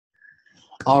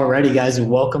Alrighty, guys,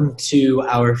 welcome to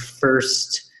our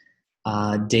first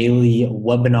daily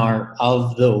webinar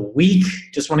of the week.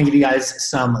 Just want to give you guys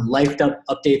some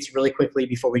updates really quickly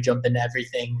before we jump into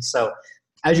everything. So,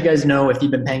 as you guys know, if you've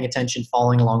been paying attention,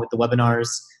 following along with the webinars,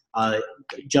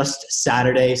 just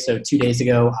Saturday, so 2 days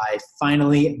ago, I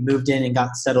finally moved in and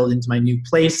got settled into my new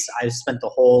place. I spent the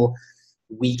whole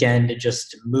weekend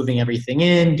just moving everything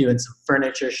in, doing some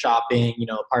furniture shopping,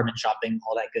 apartment shopping,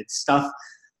 all that good stuff.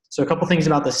 So a couple things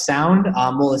about the sound.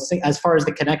 Well, as far as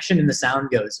the connection and the sound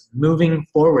goes, moving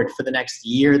forward for the next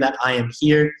year that I am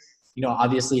here,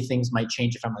 obviously things might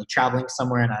change if I'm like traveling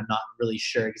somewhere and I'm not really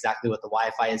sure exactly what the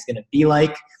Wi-Fi is going to be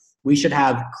like. We should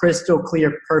have crystal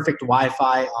clear, perfect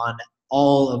Wi-Fi on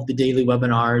all of the daily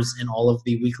webinars and all of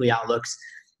the weekly outlooks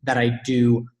that I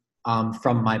do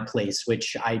from my place,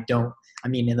 which I don't. I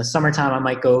mean, in the summertime, I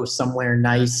might go somewhere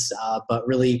nice, but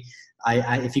really,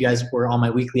 if you guys were on my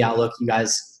weekly outlook, you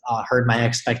guys heard my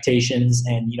expectations.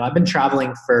 And, I've been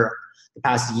traveling for the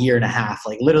past year and a half,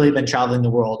 like literally been traveling the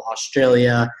world,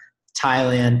 Australia,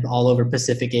 Thailand, all over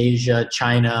Pacific Asia,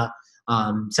 China,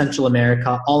 Central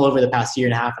America, all over the past year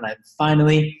and a half. And I'm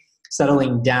finally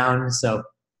settling down. So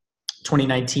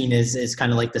 2019 is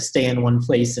kind of like the stay in one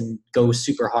place and go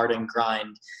super hard and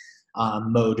grind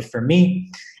mode for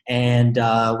me. And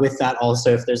with that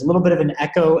also, if there's a little bit of an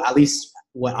echo, at least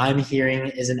what I'm hearing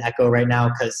is an echo right now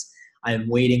because I'm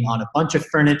waiting on a bunch of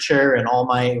furniture and all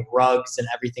my rugs and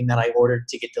everything that I ordered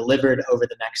to get delivered over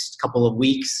the next couple of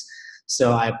weeks.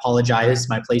 So I apologize.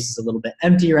 My place is a little bit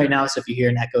empty right now. So if you hear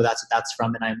an echo, that's what that's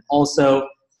from. And I'm also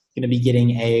going to be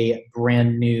getting a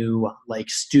brand new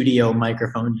studio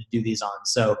microphone to do these on.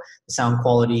 So the sound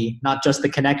quality, not just the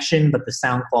connection, but the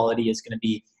sound quality is going to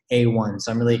be A1.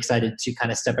 So I'm really excited to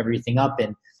kind of step everything up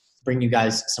and bring you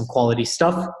guys some quality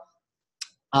stuff.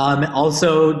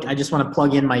 Also, I just want to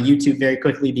plug in my YouTube very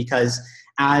quickly because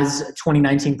as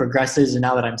 2019 progresses and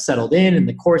now that I'm settled in and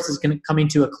the course is coming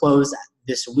to a close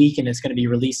this week and it's going to be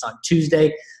released on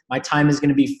Tuesday, my time is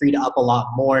going to be freed up a lot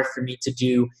more for me to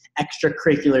do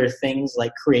extracurricular things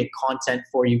like create content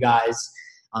for you guys.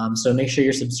 So make sure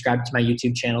you're subscribed to my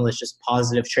YouTube channel. It's just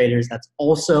Positive Traders. That's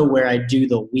also where I do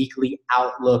the weekly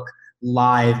outlook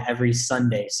live every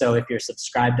Sunday. So if you're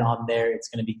subscribed on there, it's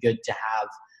going to be good to have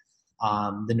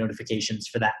the notifications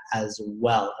for that as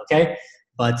well, okay?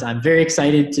 But I'm very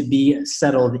excited to be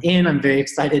settled in. I'm very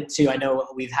excited I know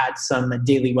we've had some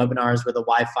daily webinars where the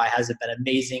Wi-Fi hasn't been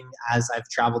amazing as I've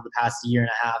traveled the past year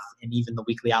and a half, and even the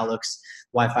weekly outlooks,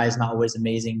 Wi-Fi is not always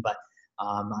amazing, but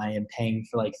I am paying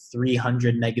for like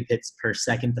 300 megabits per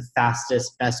second, the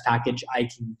fastest, best package I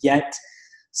can get.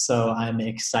 So I'm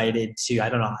excited I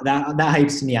don't know, that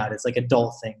hypes me out. It's like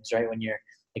adult things, right? When you're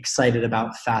excited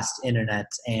about fast internet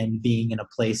and being in a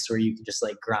place where you can just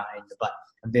grind, but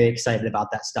I'm very excited about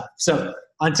that stuff. So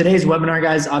on today's webinar,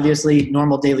 guys, obviously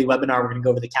normal daily webinar, we're going to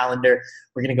go over the calendar.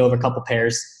 We're going to go over a couple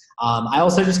pairs. I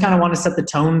also just kind of want to set the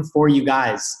tone for you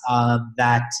guys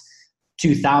that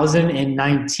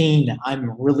 2019,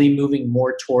 I'm really moving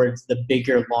more towards the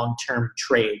bigger long-term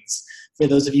trades. For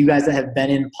those of you guys that have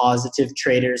been in Positive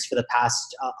Traders for the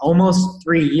past almost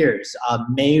 3 years,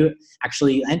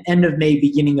 end of May,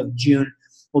 beginning of June,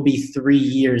 will be 3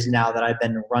 years now that I've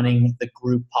been running the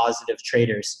group Positive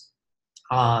Traders.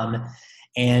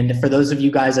 And for those of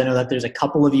you guys, I know that there's a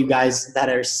couple of you guys that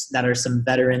are some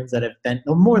veterans that have been,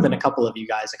 no, more than a couple of you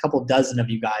guys, a couple dozen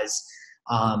of you guys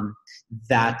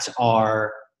that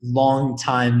are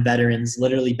long-time veterans,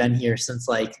 literally been here since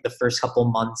the first couple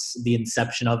months, the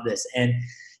inception of this. And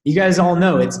you guys all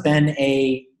know it's been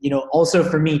also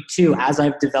for me too, as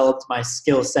I've developed my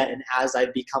skill set and as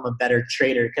I've become a better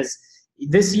trader, because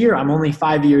this year I'm only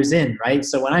 5 years in, right?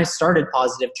 So when I started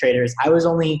Positive Traders, I was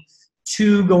only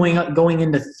going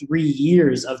into 3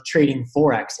 years of trading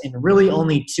Forex, and really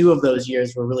only 2 of those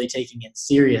years were really taking it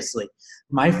seriously.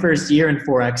 My first year in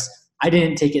Forex, I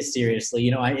didn't take it seriously.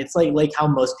 It's like how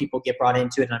most people get brought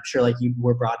into it, and I'm sure you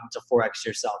were brought into Forex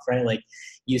yourself, right?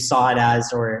 You saw it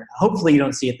as, or hopefully you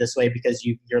don't see it this way because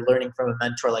you're learning from a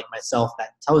mentor like myself that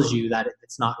tells you that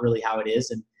it's not really how it is.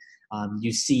 And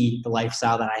you see the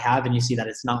lifestyle that I have, and you see that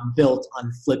it's not built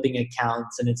on flipping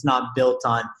accounts, and it's not built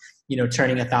on,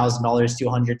 turning $1,000 to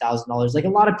 $100,000. A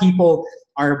lot of people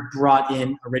are brought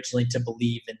in originally to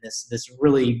believe in this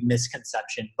really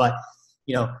misconception. But,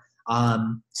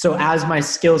 so as my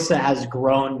skill set has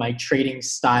grown, my trading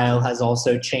style has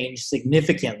also changed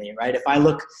significantly, right? If I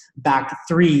look back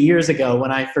 3 years ago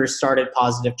when I first started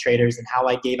Positive Traders and how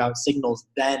I gave out signals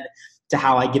then to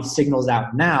how I give signals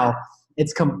out now,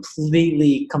 it's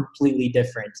completely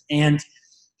different. And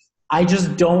I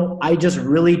just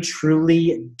really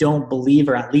truly don't believe,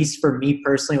 or at least for me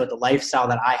personally, with the lifestyle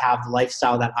that I have, the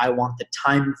lifestyle that I want, the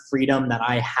time freedom that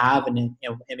I have and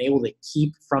am able to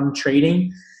keep from trading,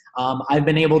 I've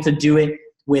been able to do it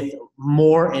with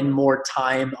more and more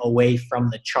time away from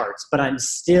the charts, but I'm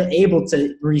still able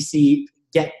to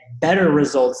get better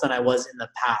results than I was in the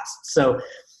past. So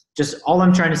just all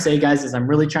I'm trying to say, guys, is I'm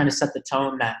really trying to set the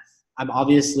tone that I'm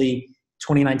obviously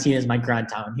 2019 is my grind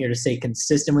time. I'm here to stay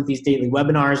consistent with these daily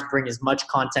webinars, bring as much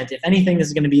content. If anything, this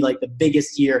is going to be like the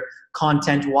biggest year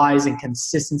content-wise and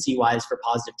consistency-wise for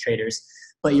Positive Traders.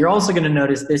 But you're also going to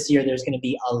notice this year there's going to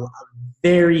be a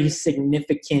very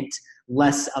significant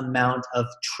less amount of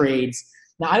trades.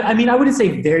 Now, I mean, I wouldn't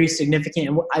say very significant.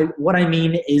 And what I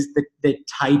mean is the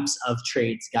types of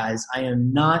trades, guys. I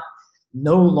am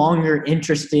no longer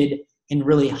interested in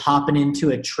really hopping into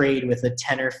a trade with a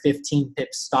 10 or 15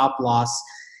 pip stop loss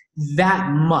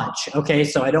that much. Okay,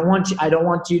 so I don't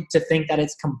want you to think that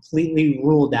it's completely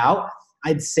ruled out.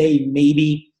 I'd say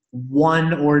maybe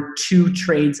 1 or 2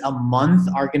 trades a month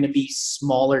are going to be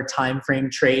smaller time frame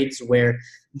trades where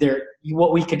they're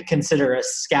what we could consider a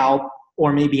scalp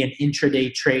or maybe an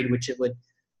intraday trade, which it would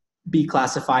be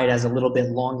classified as a little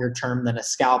bit longer term than a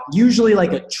scalp. Usually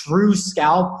like a true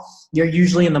scalp, you're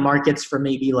usually in the markets for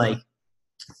maybe like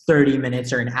 30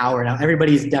 minutes or an hour. Now,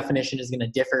 everybody's definition is going to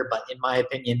differ, but in my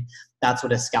opinion, that's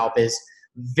what a scalp is.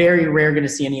 Very rare going to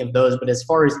see any of those. But as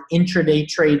far as intraday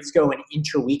trades go and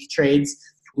intra-week trades,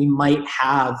 we might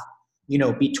have,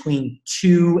 between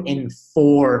 2 and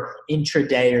 4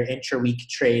 intraday or intra-week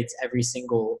trades every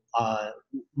single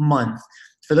month.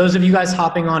 For those of you guys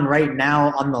hopping on right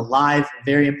now on the live,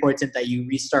 very important that you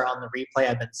restart on the replay.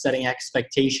 I've been setting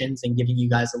expectations and giving you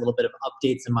guys a little bit of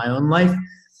updates in my own life.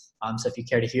 So if you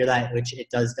care to hear that, which it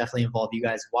does definitely involve you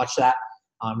guys, watch that,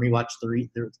 rewatch the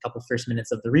couple first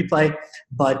minutes of the replay.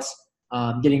 But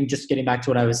getting back to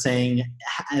what I was saying,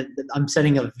 I'm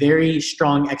setting a very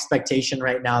strong expectation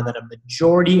right now that a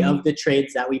majority of the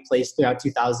trades that we place throughout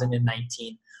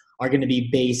 2019 are going to be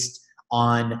based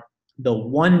on the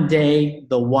 1 day,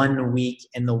 the 1 week,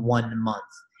 and the 1 month.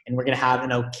 And we're going to have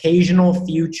an occasional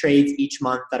few trades each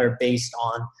month that are based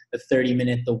on the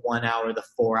 30-minute, the 1 hour, the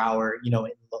 4 hour,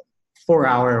 4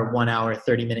 hour, 1 hour,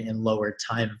 30-minute, and lower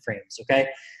time frames. Okay,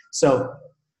 so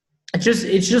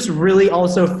it's just really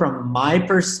also from my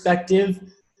perspective,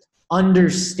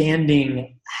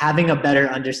 having a better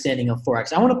understanding of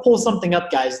Forex. I want to pull something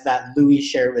up, guys, that Louis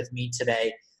shared with me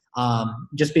today,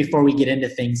 just before we get into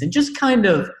things, and just kind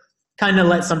of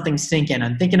let something sink in.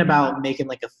 I'm thinking about making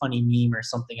like a funny meme or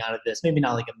something out of this. Maybe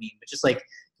not like a meme, but just like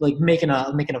making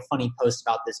a funny post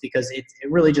about this, because it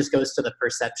really just goes to the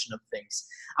perception of things.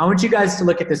 I want you guys to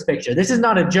look at this picture. This is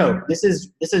not a joke. This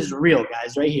is real,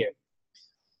 guys, right here.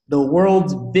 The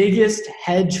world's biggest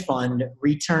hedge fund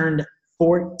returned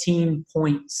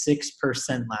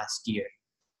 14.6% last year.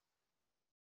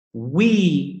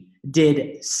 We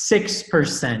did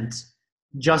 6%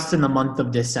 just in the month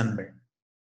of December.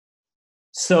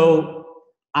 So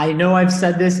I know I've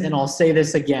said this and I'll say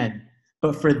this again,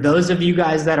 but for those of you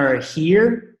guys that are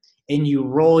here and you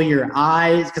roll your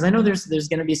eyes, because I know there's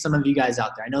going to be some of you guys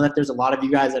out there. I know that there's a lot of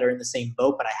you guys that are in the same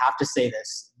boat, but I have to say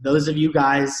this. Those of you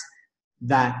guys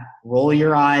that roll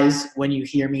your eyes when you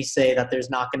hear me say that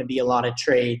there's not going to be a lot of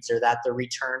trades, or that the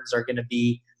returns are going to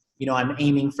be, I'm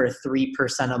aiming for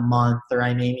 3% a month, or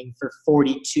I'm aiming for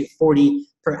 40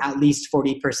 for at least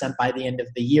 40% by the end of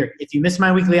the year. If you missed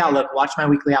my weekly outlook, watch my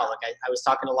weekly outlook. I was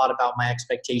talking a lot about my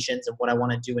expectations and what I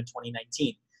want to do in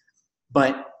 2019.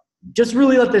 But just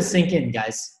really let this sink in,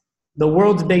 guys. The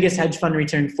world's biggest hedge fund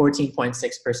returned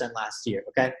 14.6% last year,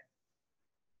 okay?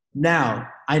 Now,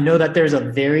 I know that there's a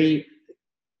very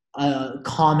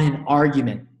common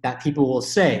argument that people will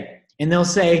say, and they'll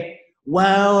say,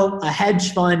 well, a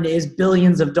hedge fund is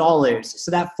billions of dollars, so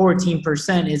that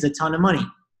 14% is a ton of money.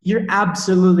 You're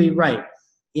absolutely right.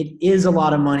 It is a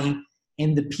lot of money,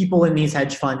 and the people in these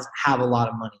hedge funds have a lot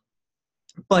of money.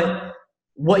 But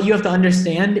what you have to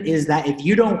understand is that if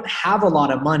you don't have a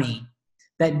lot of money,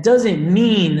 that doesn't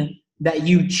mean that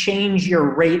you change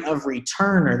your rate of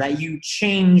return or that you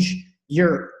change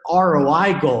your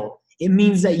ROI goal. It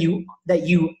means that you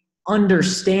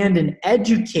understand and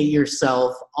educate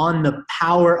yourself on the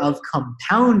power of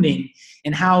compounding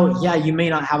and how, you may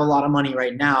not have a lot of money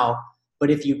right now, but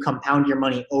if you compound your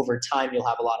money over time, you'll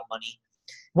have a lot of money.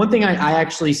 One thing I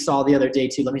actually saw the other day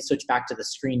too, let me switch back to the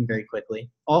screen very quickly.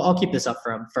 I'll keep this up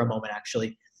for a moment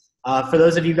actually. For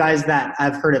those of you guys that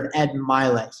have heard of Ed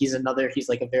Mylett, he's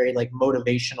like a very like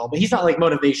motivational, but he's not like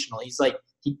motivational. He's like,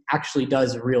 he actually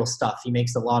does real stuff. He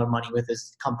makes a lot of money with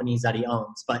his companies that he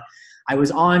owns. But I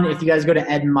was on, if you guys go to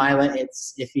Ed Mylett,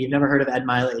 if you've never heard of Ed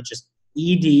Mylett, it's just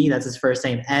ED, that's his first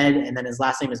name, Ed, and then his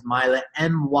last name is Mylett,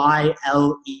 Mylett,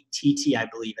 I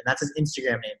believe, and that's his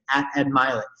Instagram name, @Ed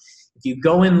Mylett. If you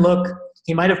go and look,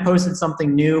 he might have posted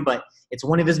something new, but it's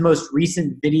one of his most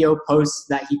recent video posts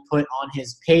that he put on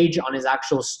his page, on his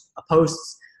actual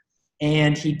posts,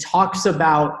 and he talks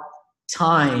about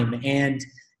time and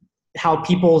how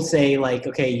people say like,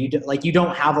 okay, you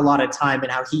don't have a lot of time,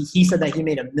 and how he said that he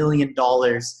made $1 million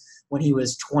when he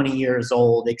was 20 years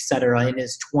old, et cetera, in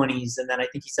his 20s. And then I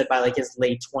think he said by like his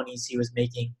late 20s, he was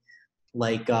making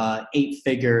like 8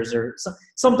 figures or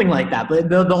something like that. But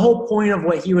the whole point of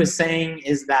what he was saying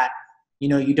is that, you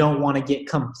know, you don't want to get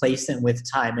complacent with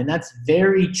time. And that's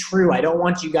very true. I don't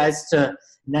want you guys to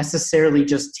necessarily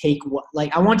just take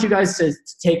I want you guys to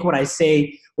take what I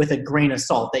say with a grain of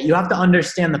salt, that you have to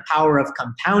understand the power of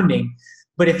compounding.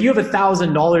 But if you have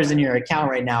 $1,000 in your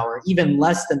account right now, or even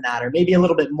less than that, or maybe a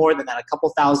little bit more than that, a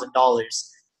couple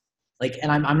 $1,000, like,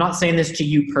 and I'm not saying this to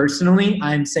you personally,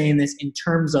 I'm saying this in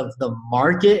terms of the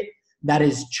market, that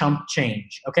is chump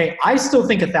change. Okay, I still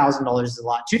think $1,000 is a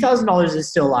lot. $2,000 is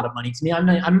still a lot of money to me.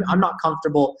 I'm not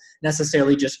comfortable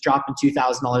necessarily just dropping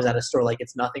 $2,000 at a store like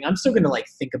it's nothing. I'm still gonna like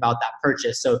think about that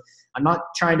purchase. So I'm not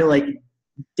trying to like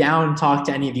down talk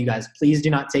to any of you guys. Please do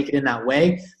not take it in that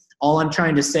way. All I'm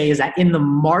trying to say is that in the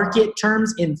market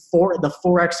terms, in the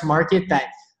Forex market that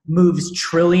moves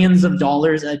trillions of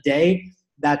dollars a day,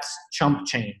 that's chump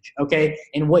change, okay?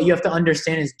 And what you have to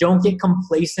understand is don't get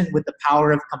complacent with the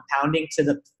power of compounding to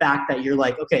the fact that you're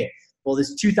like, okay, well,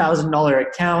 this $2,000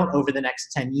 account over the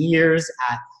next 10 years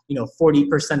at,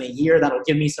 40% a year, that'll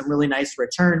give me some really nice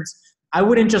returns. I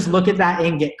wouldn't just look at that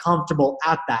and get comfortable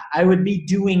at that. I would be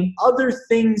doing other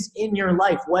things in your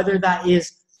life, whether that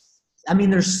is,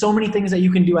 there's so many things that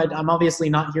you can do. I'm obviously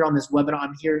not here on this webinar.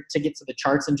 I'm here to get to the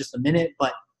charts in just a minute,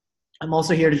 but I'm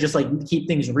also here to just like keep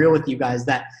things real with you guys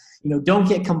that, don't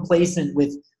get complacent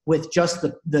with just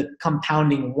the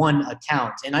compounding one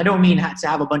account. And I don't mean to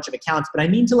have a bunch of accounts, but I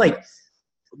mean to like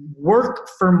work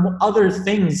for other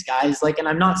things, guys. Like, and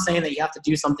I'm not saying that you have to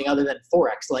do something other than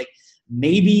Forex. Like,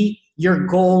 maybe your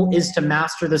goal is to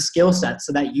master the skill set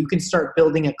so that you can start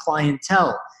building a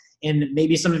clientele. And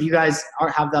maybe some of you guys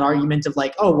have that argument of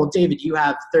like, oh, well, David, you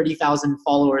have 30,000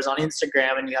 followers on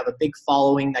Instagram and you have a big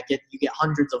following that you get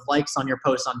hundreds of likes on your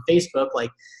posts on Facebook.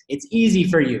 Like, it's easy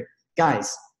for you.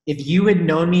 Guys, if you had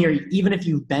known me, or even if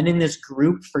you've been in this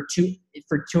group for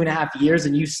 2.5 years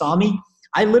and you saw me,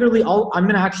 I'm going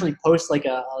to actually post like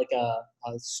a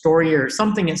story or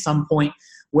something at some point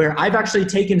where I've actually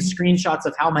taken screenshots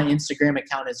of how my Instagram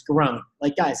account has grown.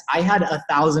 Like, guys, I had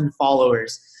 1,000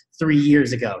 followers 3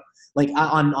 years ago. Like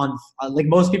like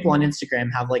most people on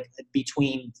Instagram have like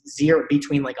between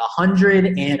like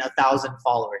 100 and 1,000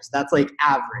 followers. That's like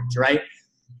average, right?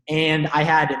 And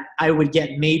I would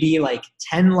get maybe like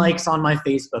 10 likes on my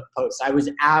Facebook post. I was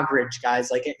average,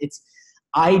 guys. Like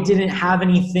I didn't have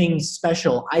anything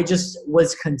special. I just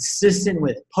was consistent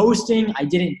with posting. I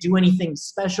didn't do anything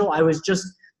special. I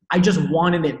just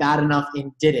wanted it bad enough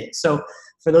and did it. So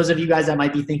for those of you guys that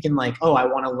might be thinking like, oh, I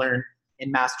want to learn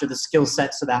and master the skill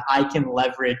set so that I can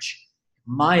leverage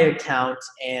my account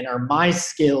or my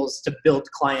skills to build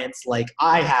clients like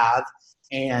I have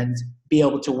and be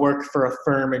able to work for a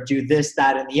firm or do this,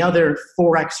 that, and the other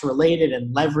Forex related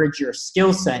and leverage your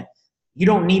skill set. You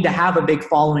don't need to have a big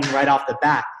following right off the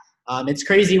bat. It's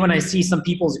crazy when I see some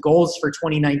people's goals for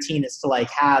 2019 is to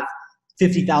like have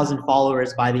 50,000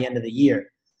 followers by the end of the year.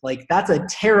 Like, that's a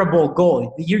terrible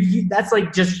goal. That's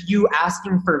like just you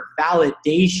asking for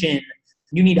validation.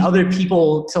 You need other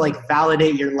people to like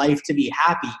validate your life to be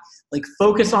happy. Like,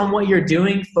 focus on what you're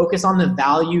doing, focus on the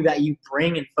value that you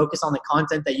bring, and focus on the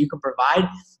content that you can provide,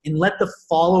 and let the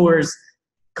followers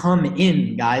come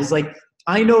in, guys. Like,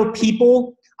 I know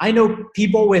people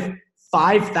with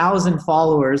 5,000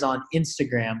 followers on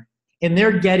Instagram, and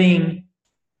they're getting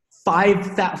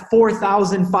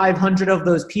 4,500 of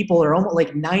those people, or almost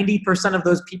like 90% of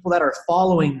those people that are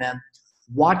following them,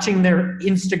 watching their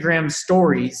Instagram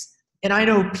stories. And I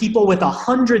know people with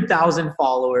 100,000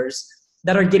 followers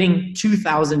that are getting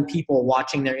 2,000 people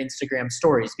watching their Instagram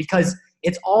stories, because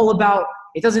it's all about,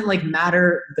 it doesn't like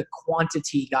matter the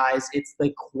quantity, guys. It's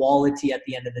the quality at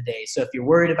the end of the day. So if you're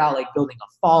worried about like building a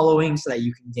following so that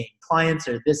you can gain clients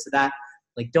or this or that,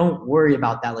 like, don't worry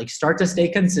about that. Like, start to stay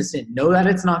consistent. Know that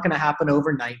it's not going to happen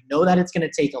overnight. Know that it's going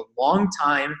to take a long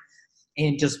time,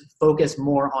 and just focus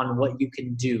more on what you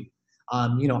can do.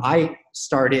 I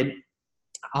started,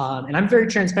 and I'm very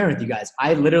transparent with you guys.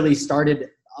 I literally started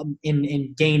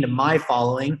and gained my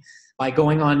following by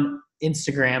going on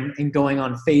Instagram and going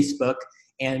on Facebook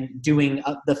and doing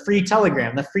the free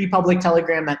Telegram, the free public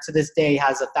Telegram that to this day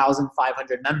has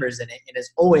 1,500 members in it and has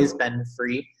always been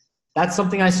free. That's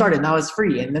something I started, and that was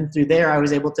free. And then through there, I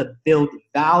was able to build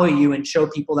value and show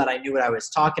people that I knew what I was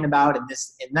talking about and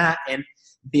this and that, and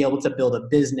be able to build a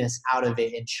business out of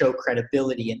it and show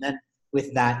credibility. And then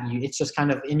with that, it's just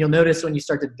kind of, and you'll notice when you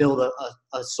start to build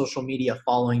a social media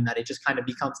following that it just kind of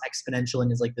becomes exponential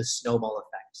and is like this snowball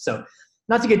effect. So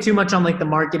not to get too much on like the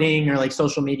marketing or like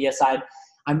social media side,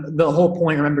 the whole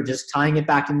point, remember, just tying it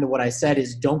back into what I said,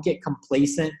 is don't get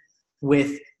complacent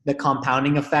with the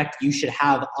compounding effect. You should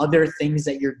have other things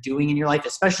that you're doing in your life,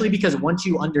 especially because once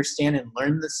you understand and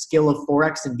learn the skill of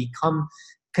Forex and become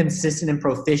consistent and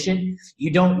proficient, you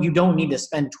don't need to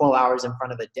spend 12 hours in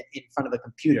front of a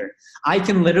computer. I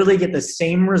can literally get the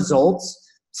same results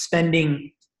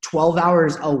spending 12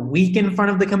 hours a week in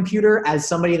front of the computer as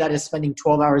somebody that is spending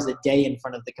 12 hours a day in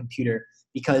front of the computer,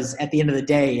 because at the end of the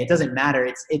day, it doesn't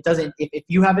matter. If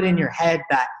you have it in your head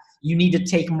that you need to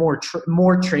take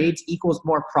more trades equals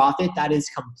more profit, that is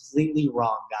completely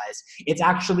wrong, guys. It's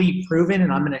actually proven,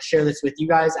 and I'm going to share this with you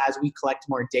guys as we collect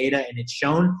more data and it's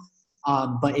shown.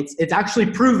 But it's actually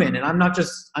proven, and I'm not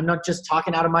just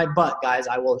talking out of my butt, guys.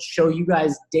 I will show you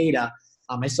guys data.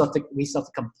 We still have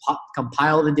to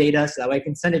compile the data so that way I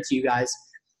can send it to you guys,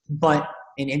 but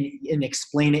and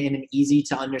explain it in an easy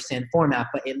to understand format.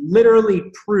 But it literally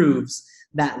proves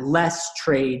that less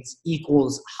trades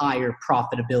equals higher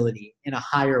profitability and a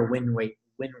higher win rate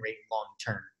long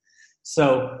term.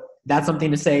 So that's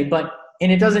something to say.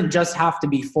 And it doesn't just have to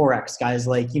be Forex, guys.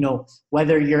 Like,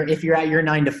 if you're at your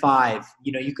 9 to 5,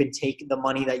 you could take the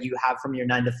money that you have from your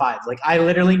 9 to 5. Like, I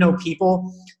literally know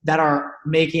people that are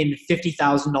making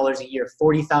 $50,000 a year,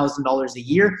 $40,000 a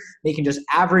year, making just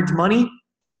average money,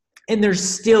 and they're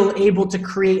still able to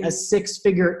create a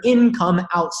 6-figure income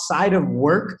outside of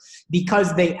work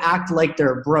because they act like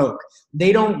they're broke.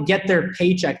 They don't get their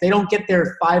paycheck. They don't get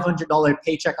their $500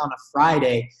 paycheck on a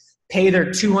Friday, pay their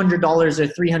 $200 or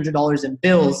 $300 in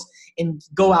bills, and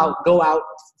go out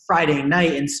Friday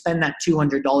night and spend that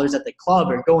 $200 at the club,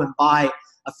 or go and buy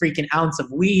a freaking ounce of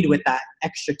weed with that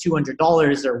extra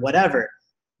 $200 or whatever.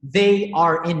 They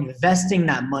are investing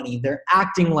that money. They're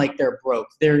acting like they're broke.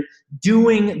 They're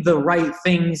doing the right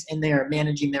things, and they are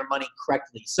managing their money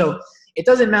correctly. So it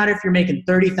doesn't matter if you're making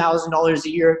 $30,000 a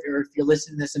year, or if you're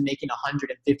listening to this and making $150,000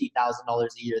 a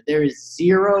year. There is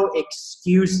zero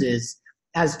excuses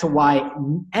as to why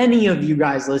any of you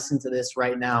guys listen to this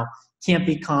right now can't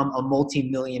become a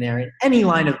multimillionaire in any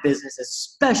line of business,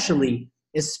 especially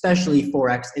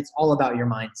Forex. It's all about your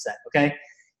mindset, okay?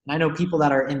 And I know people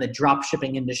that are in the drop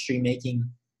shipping industry making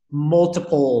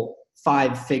multiple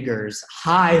 5 figures,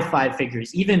 high 5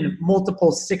 figures, even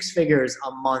multiple 6 figures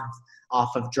a month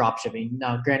off of drop shipping.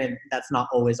 Now, granted, that's not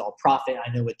always all profit.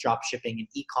 I know with drop shipping and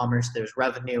e-commerce, there's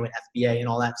revenue and FBA and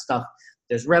all that stuff.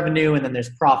 There's revenue, and then there's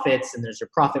profits, and there's your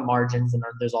profit margins, and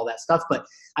there's all that stuff. But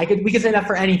we could say that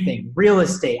for anything. Real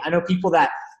estate. I know people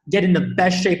that get in the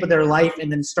best shape of their life and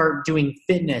then start doing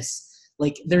fitness.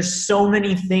 Like, there's so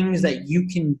many things that you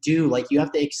can do. Like, you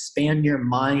have to expand your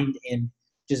mind and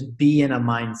just be in a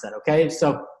mindset, okay?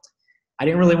 So I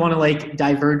didn't really want to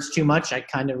diverge too much. I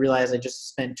kind of realized I just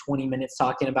spent 20 minutes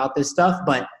talking about this stuff.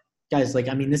 But guys,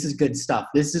 this is good stuff.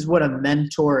 This is what a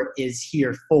mentor is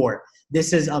here for.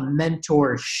 This is a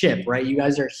mentorship, right? You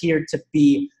guys are here to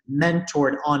be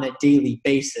mentored on a daily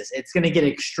basis. It's going to get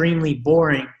extremely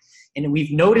boring. And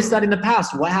we've noticed that in the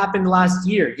past. What happened last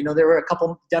year? There were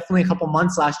definitely a couple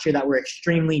months last year that were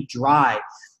extremely dry,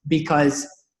 because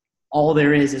all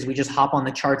there is we just hop on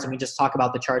the charts and we just talk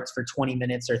about the charts for 20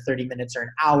 minutes or 30 minutes or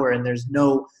an hour, and there's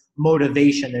no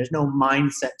motivation. There's no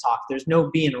mindset talk. There's no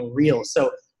being real.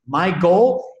 So my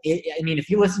goal, if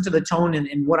you listen to the tone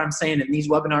and what I'm saying in these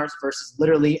webinars versus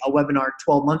literally a webinar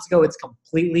 12 months ago, it's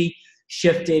completely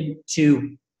shifted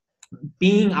to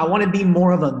I want to be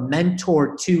more of a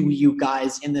mentor to you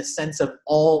guys in the sense of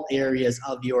all areas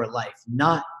of your life,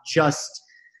 not just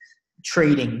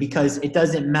trading, because it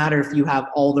doesn't matter if you have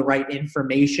all the right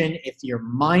information. If your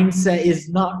mindset is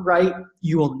not right,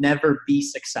 you will never be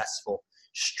successful.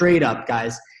 Straight up,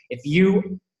 guys.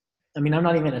 I'm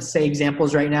not even going to say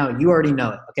examples right now. You already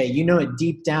know it. Okay. You know it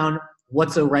deep down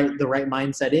what's the right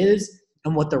mindset is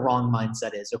and what the wrong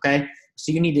mindset is. Okay.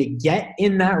 So you need to get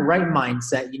in that right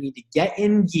mindset. You need to get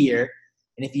in gear.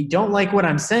 And if you don't like what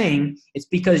I'm saying, it's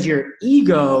because your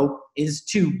ego is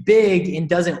too big and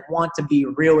doesn't want to be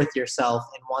real with yourself,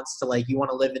 and wants to you want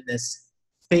to live in this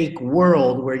fake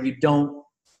world where you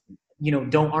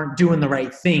aren't doing the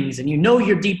right things, and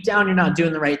you're deep down you're not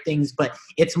doing the right things, but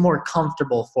it's more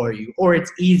comfortable for you, or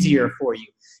it's easier for you.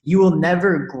 You will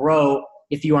never grow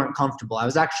if you aren't comfortable. I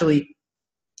was actually,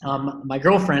 my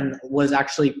girlfriend we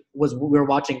were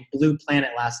watching Blue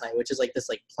Planet last night, which is like this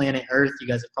like planet Earth. You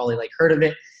guys have probably like heard of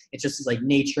it. It's just like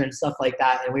nature and stuff like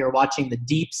that. And we were watching the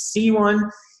deep sea one,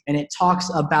 and it talks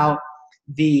about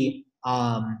the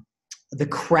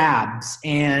crabs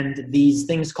and these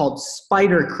things called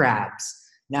spider crabs.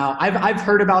 Now, I've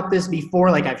heard about this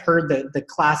before. Like I've heard the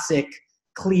classic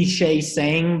cliche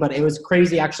saying, but it was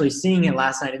crazy actually seeing it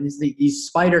last night. And these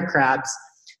spider crabs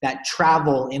that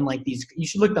travel in like these, you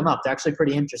should look them up. They're actually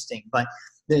pretty interesting. But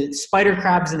the spider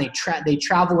crabs, and they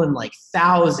travel in like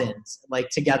thousands, like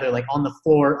together, like on the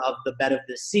floor of the bed of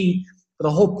the sea. But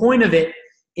the whole point of it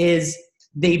is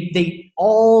they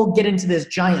all get into this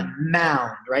giant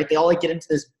mound, right? They all like get into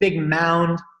this big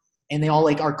mound, and they all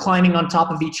like are climbing on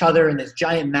top of each other. And this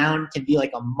giant mound can be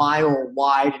like a mile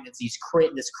wide, and it's this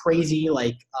crazy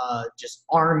like just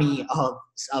army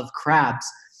of crabs.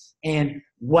 And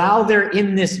while they're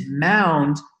in this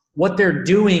mound, what they're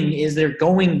doing is they're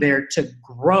going there to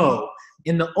grow.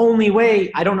 In the only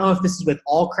way, I don't know if this is with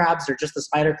all crabs or just the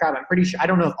spider crab. I'm pretty sure, I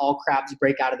don't know if all crabs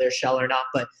break out of their shell or not,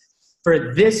 but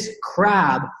for this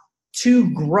crab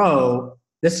to grow,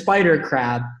 the spider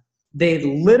crab, they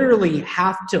literally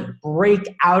have to break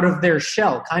out of their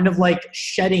shell, kind of like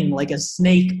shedding, like a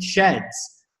snake sheds.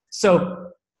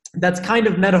 So that's kind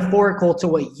of metaphorical to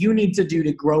what you need to do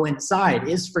to grow inside.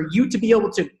 Is for you to be able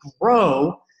to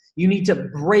grow, you need to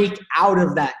break out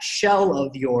of that shell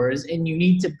of yours, and you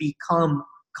need to become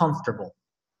comfortable.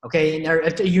 Okay?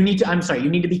 You need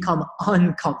to become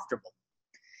uncomfortable.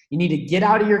 You need to get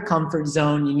out of your comfort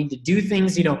zone. You need to do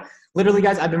things, literally,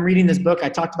 guys, I've been reading this book. I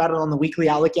talked about it on the Weekly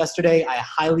Outlook yesterday. I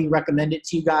highly recommend it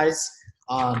to you guys.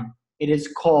 It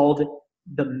is called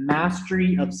The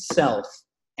Mastery of Self.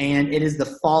 And it is the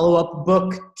follow-up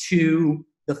book to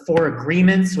The Four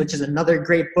Agreements, which is another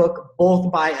great book,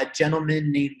 both by a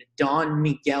gentleman named Don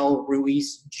Miguel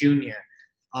Ruiz Jr.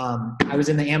 I was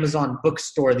in the Amazon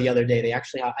bookstore the other day. They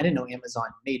actually have, I didn't know Amazon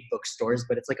made bookstores,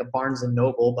 but it's like a Barnes and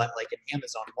Noble, but like an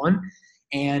Amazon one.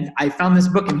 And I found this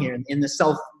book in here in the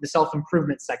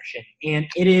self-improvement section, and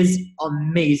it is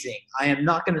amazing. I am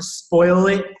not going to spoil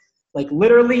it. Like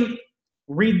literally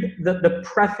read the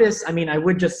preface. I mean, I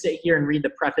would just sit here and read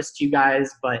the preface to you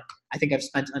guys, but I think I've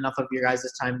spent enough of your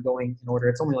guys' time going in order.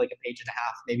 It's only like a page and a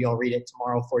half. Maybe I'll read it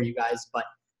tomorrow for you guys, but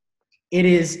it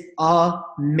is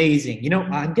amazing.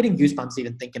 I'm getting goosebumps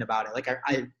even thinking about it. Like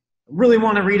I really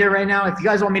want to read it right now. If you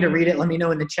guys want me to read it, let me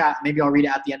know in the chat. Maybe I'll read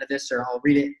it at the end of this, or I'll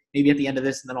read it maybe at the end of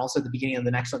this and then also at the beginning of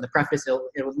the next one. The preface, it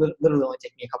will literally only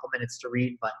take me a couple minutes to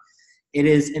read, but it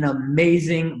is an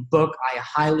amazing book. I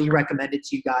highly recommend it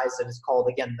to you guys. It is called,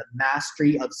 again, The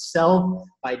Mastery of Self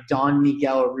by Don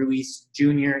Miguel Ruiz Jr.,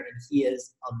 and he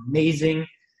is amazing.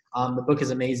 The book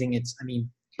is amazing.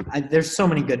 There's so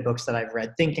many good books that I've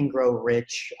read. Think and Grow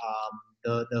Rich,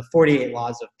 the 48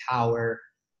 Laws of Power,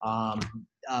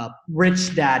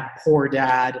 Rich Dad, Poor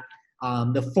Dad,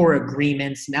 the Four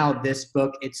Agreements. Now this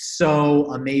book, it's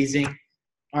so amazing.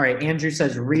 All right, Andrew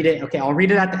says read it. Okay, I'll read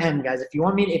it at the end, guys. If you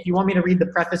want me to read the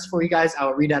preface for you guys,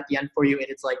 I'll read it at the end for you.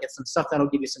 It's some stuff that'll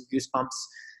give you some goosebumps.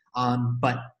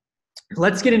 But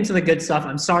let's get into the good stuff.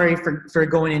 I'm sorry for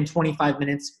going in 25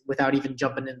 minutes without even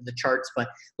jumping into the charts, but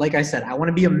like I said, I want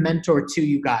to be a mentor to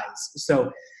you guys. So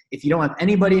if you don't have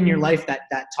anybody in your life that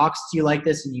talks to you like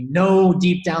this, and you know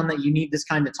deep down that you need this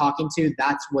kind of talking to,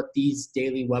 that's what these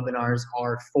daily webinars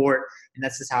are for. And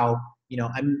this is how,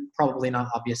 I'm probably not,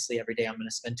 obviously every day I'm going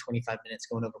to spend 25 minutes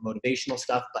going over motivational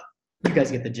stuff, but you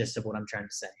guys get the gist of what I'm trying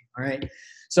to say. All right.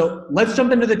 So let's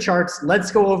jump into the charts.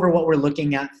 Let's go over what we're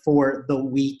looking at for the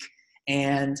week.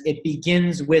 And it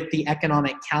begins with the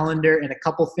economic calendar, and a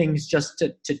couple things just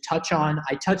to touch on.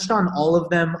 I touched on all of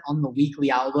them on the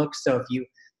Weekly Outlook. So if you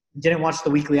didn't watch the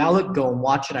Weekly Outlook, go and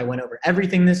watch it. I went over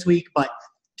everything this week, but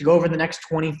to go over the next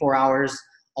 24 hours,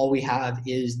 all we have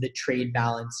is the trade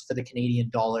balance for the Canadian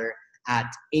dollar at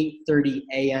 8:30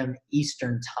 a.m.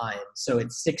 Eastern time. So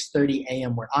it's 6:30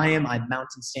 a.m. where I am. I'm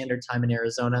Mountain Standard Time in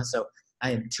Arizona, so I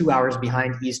am 2 hours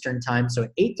behind Eastern time. So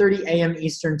at 8:30 a.m.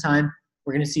 Eastern time,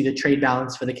 we're going to see the trade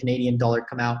balance for the Canadian dollar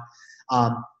come out.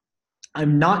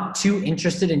 I'm not too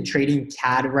interested in trading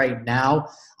CAD right now.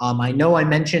 I know I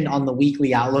mentioned on the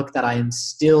Weekly Outlook that I am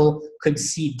still could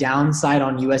see downside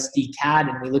on USD CAD,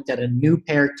 and we looked at a new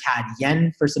pair CAD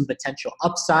Yen for some potential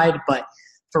upside. But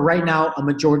for right now, a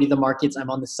majority of the markets, I'm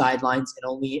on the sidelines and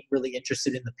only really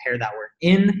interested in the pair that we're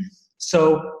in.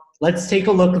 So let's take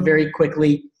a look very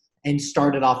quickly and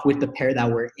start it off with the pair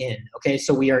that we're in. Okay,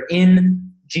 so we are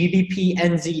in GBP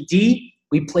NZD.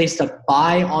 We placed a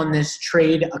buy on this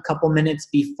trade a couple minutes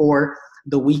before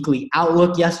the Weekly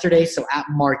Outlook yesterday. So at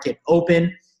market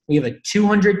open, We have a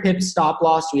 200 pip stop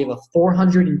loss. We have a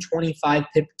 425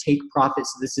 pip take profit.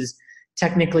 So this is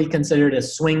technically considered a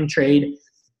swing trade.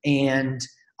 And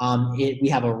we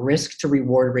have a risk to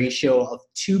reward ratio of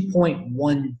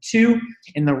 2.12.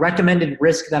 And the recommended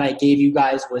risk that I gave you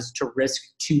guys was to risk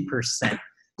 2%.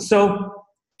 So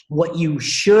what you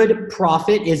should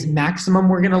profit is maximum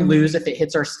we're going to lose if it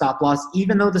hits our stop loss,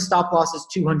 even though the stop loss is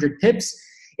 200 pips.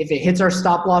 If it hits our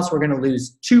stop loss, we're going to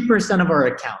lose 2% of our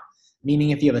account.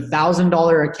 Meaning if you have a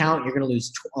 $1,000 account, you're going to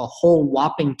lose a whole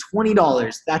whopping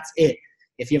 $20. That's it.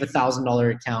 If you have a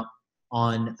 $1,000 account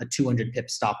on a 200 pip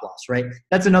stop loss, right?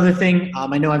 That's another thing.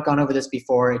 I know I've gone over this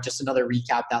before. Just another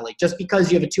recap that like just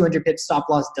because you have a 200 pip stop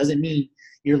loss doesn't mean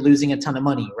you're losing a ton of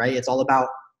money, right? It's all about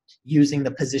using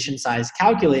the position size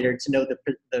calculator to know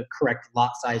the correct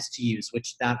lot size to use,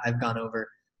 which that I've gone over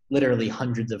literally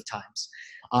hundreds of times.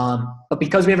 But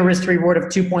because we have a risk to reward of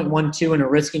 2.12 and are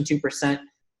risking 2%,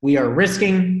 we are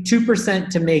risking 2%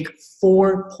 to make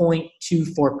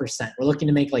 4.24%. We're looking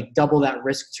to make like double that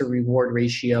risk to reward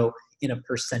ratio in a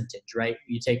percentage, right?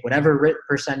 You take whatever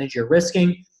percentage you're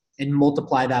risking and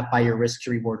multiply that by your risk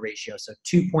to reward ratio. So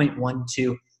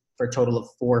 2.12 for a total of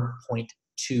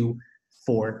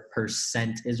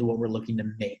 4.24% is what we're looking to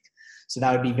make. So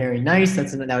that would be very nice.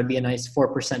 That would be a nice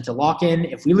 4% to lock in.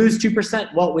 If we lose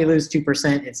 2%, well, we lose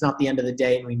 2%. It's not the end of the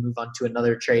day and we move on to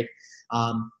another trade.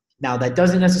 Now, that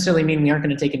doesn't necessarily mean we aren't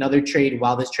going to take another trade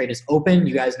while this trade is open.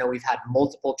 You guys know we've had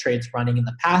multiple trades running in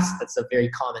the past. That's a very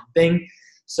common thing.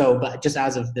 So, but just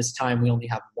as of this time, we only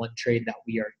have one trade that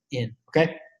we are in,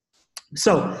 okay?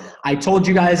 So I told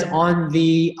you guys on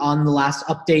the last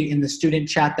update in the student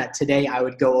chat that today I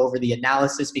would go over the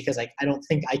analysis because I don't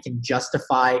think I can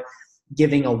justify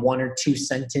giving a 1 or 2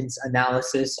 sentence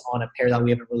analysis on a pair that we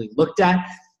haven't really looked at.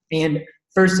 And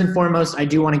first and foremost, I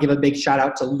do want to give a big shout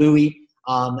out to Louis.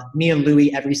 Me and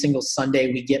Louis, every single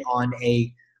Sunday, we get on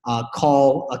a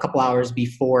call a couple hours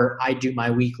before I do my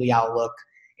weekly outlook,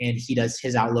 and he does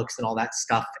his outlooks and all that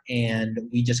stuff. And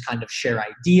we just kind of share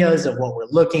ideas of what we're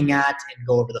looking at and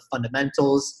go over the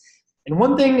fundamentals. And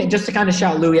one thing, just to kind of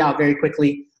shout Louis out very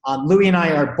quickly, Louis and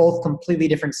I are both completely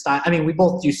different style. I mean, we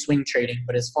both do swing trading,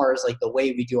 but as far as like the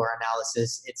way we do our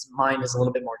analysis, mine is a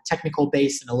little bit more technical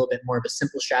based and a little bit more of a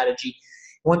simple strategy.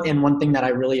 One thing that I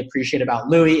really appreciate about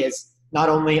Louis is not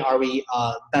only are we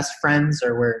best friends,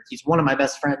 or he's one of my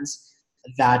best friends,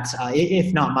 that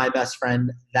if not my best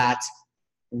friend, that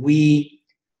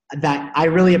I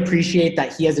really appreciate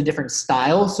that he has a different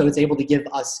style, so it's able to give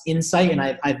us insight. And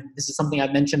this is something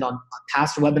I've mentioned on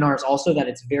past webinars also, that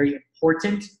it's very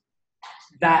important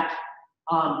that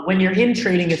when you're in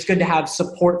trading, it's good to have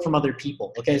support from other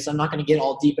people. Okay, so I'm not going to get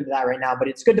all deep into that right now, but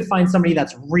it's good to find somebody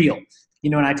that's real. You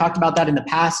know, and I talked about that in the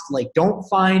past. Like, don't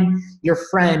find your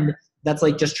friend that's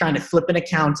like just trying to flip an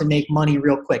account and make money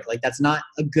real quick. Like, that's not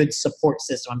a good support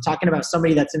system. I'm talking about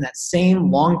somebody that's in that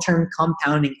same long-term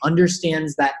compounding,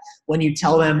 understands that when you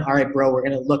tell them, all right, bro, we're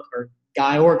going to look, or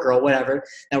guy or girl, whatever,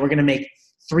 that we're going to make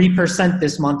 3%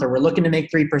 this month, or we're looking to make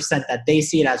 3%, that they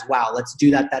see it as, wow, let's do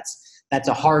that. That's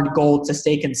a hard goal to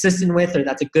stay consistent with, or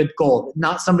that's a good goal.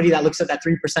 Not somebody that looks at that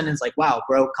 3% and is like, wow,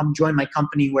 bro, come join my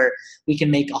company where we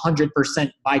can make 100%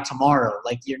 by tomorrow.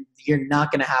 Like, you're not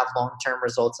going to have long-term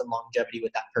results and longevity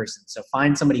with that person. So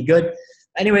find somebody good.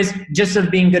 Anyways, just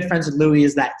of being good friends with Louis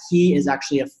is that he is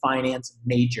actually a finance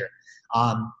major.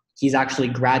 He's actually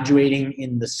graduating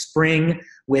in the spring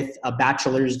with a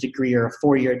bachelor's degree or a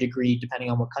 4-year degree,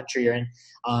 depending on what country you're in,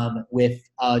 with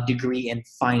a degree in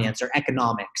finance or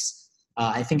economics.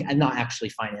 I think, not actually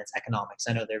finance, economics.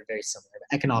 I know they're very similar, but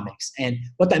economics. And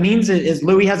what that means is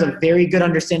Louis has a very good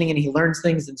understanding, and he learns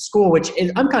things in school, which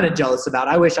I'm kind of jealous about.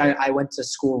 I wish I went to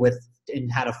school with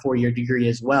and had a 4-year degree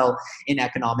as well in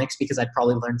economics, because I'd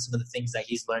probably learn some of the things that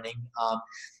he's learning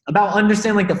about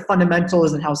understanding like the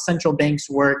fundamentals and how central banks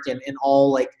work, and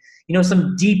all, like, you know,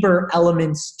 some deeper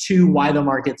elements to why the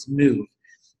markets move.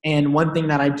 And one thing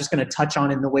that I'm just going to touch on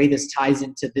in the way this ties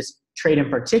into this trade in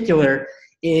particular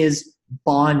is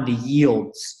bond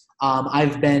yields.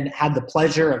 I've had the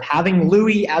pleasure of having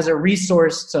Louis as a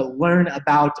resource to learn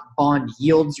about bond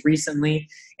yields recently,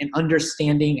 and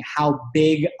understanding how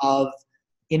big of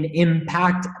an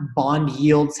impact bond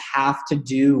yields have to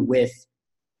do with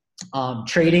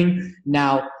trading.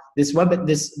 Now, this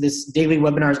daily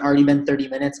webinar has already been 30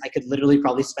 minutes. I could literally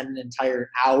probably spend an entire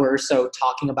hour or so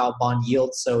talking about bond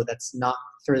yields, so that's not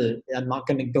I'm not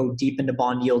going to go deep into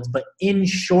bond yields. But in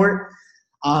short,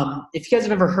 if you guys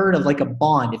have ever heard of like a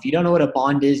bond, if you don't know what a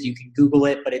bond is, you can Google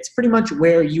it, but it's pretty much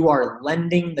where you are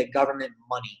lending the government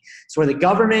money. So where the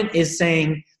government is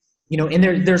saying, you know, and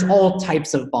there's all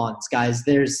types of bonds, guys.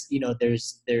 I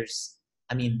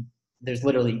mean, there's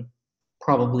literally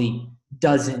probably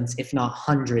dozens, if not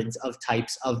hundreds of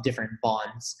types of different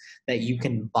bonds that you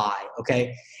can buy,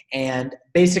 okay? And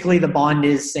basically the bond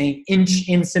is saying,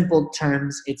 in simple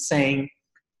terms, it's saying,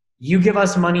 you give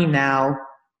us money now,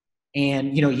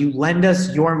 and you lend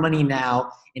us your money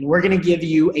now, and we're going to give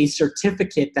you a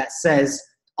certificate that says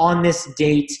on this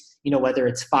date, whether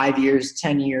it's 5 years,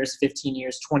 10 years, 15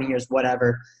 years, 20 years,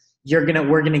 whatever, we're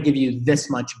going to give you this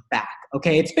much back.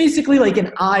 Okay, it's basically like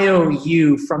an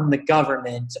IOU from the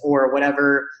government or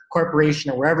whatever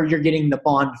corporation or wherever you're getting the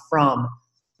bond from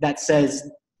that says,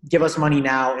 give us money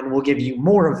now and we'll give you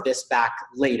more of this back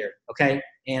later. Okay,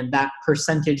 and that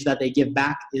percentage that they give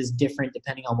back is different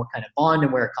depending on what kind of bond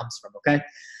and where it comes from. Okay,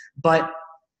 but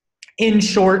in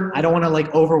short, I don't want to like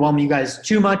overwhelm you guys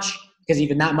too much, because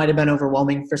even that might have been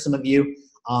overwhelming for some of you.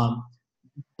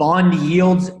 Bond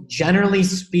yields, generally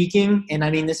speaking, and I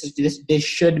mean this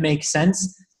should make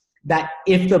sense, that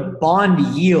if the bond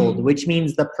yield, which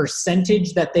means the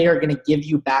percentage that they are going to give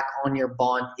you back on your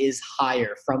bond, is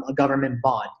higher from a government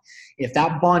bond, if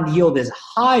that bond yield is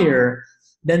higher,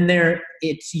 then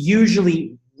it's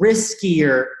usually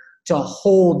riskier to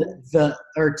hold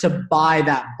or to buy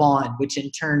that bond, which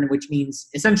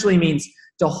essentially means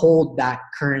to hold that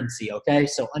currency. Okay,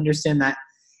 so understand that.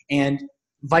 And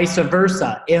vice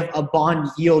versa, if a bond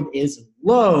yield is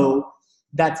low,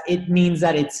 it means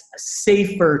that it's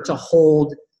safer to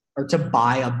hold or to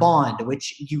buy a bond,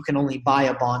 which you can only buy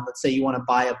a bond. Let's say you want to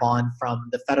buy a bond from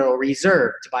the Federal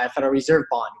Reserve, to buy a Federal Reserve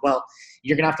bond. Well,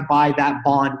 you're going to have to buy that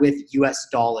bond with US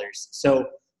dollars. So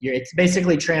it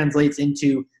basically translates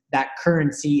into that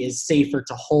currency is safer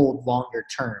to hold longer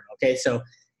term. Okay, so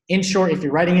in short, if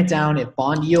you're writing it down, if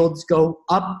bond yields go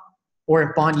up, or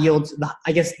if bond yields,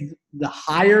 the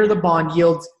higher the bond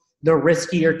yields, the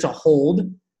riskier to hold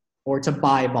or to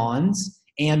buy bonds,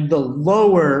 and the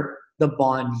lower the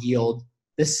bond yield,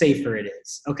 the safer it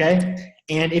is, okay?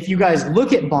 And if you guys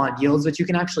look at bond yields, which you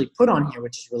can actually put on here,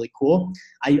 which is really cool,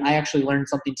 I actually learned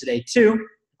something today too.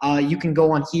 You can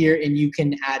go on here and you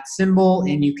can add symbol,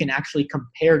 and you can actually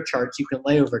compare charts. You can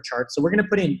lay over charts. So we're going to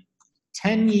put in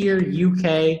 10-year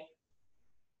UK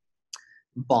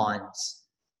bonds.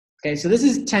 Okay, so this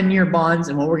is 10-year bonds,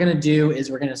 and what we're going to do is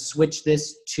we're going to switch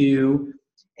this to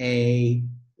a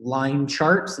line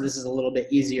chart. So this is a little bit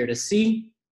easier to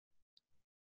see.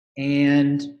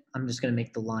 And I'm just going to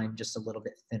make the line just a little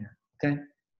bit thinner, okay?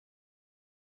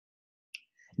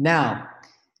 Now,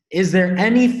 is there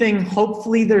anything,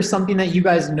 hopefully there's something that you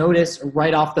guys notice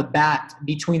right off the bat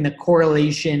between the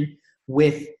correlation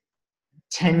with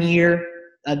 10-year,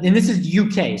 and this is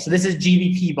UK, so this is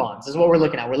GBP bonds. This is what we're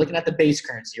looking at. We're looking at the base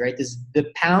currency, right? This is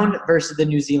the pound versus the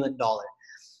New Zealand dollar.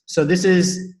 So this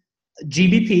is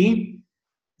GBP.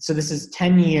 So this is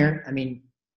 10-year. I mean,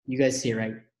 you guys see it,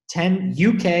 right?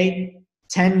 UK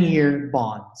 10-year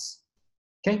bonds.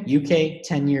 Okay, UK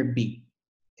 10-year B.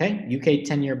 Okay, UK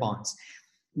 10-year bonds.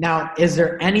 Now, is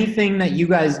there anything that you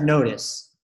guys notice?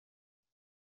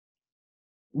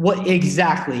 What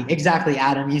exactly,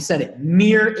 Adam, you said it,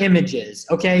 mirror images,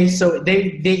 okay? So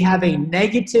they have a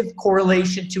negative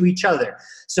correlation to each other.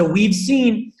 So we've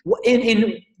seen,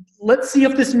 and let's see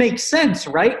if this makes sense,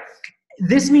 right?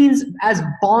 This means as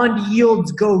bond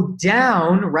yields go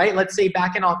down, right? Let's say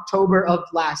back in October of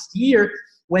last year,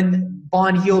 when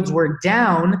bond yields were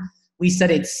down, we said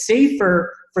it's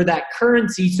safer for that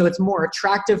currency, so it's more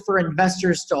attractive for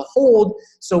investors to hold.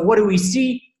 So what do we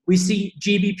see? We see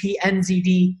GBP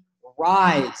NZD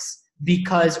rise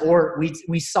because, or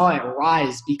we saw it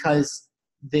rise because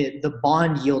the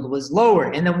bond yield was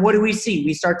lower. And then what do we see?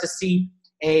 We start to see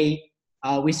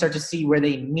where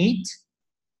they meet,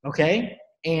 okay?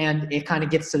 And it kind of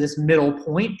gets to this middle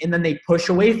point, and then they push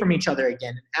away from each other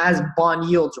again. As bond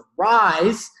yields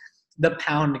rise, the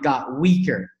pound got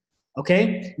weaker,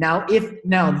 okay? Now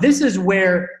this is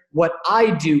where what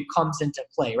I do comes into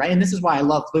play, right? And this is why I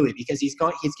love Louis, because he's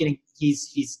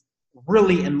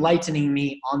really enlightening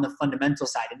me on the fundamental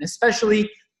side, and especially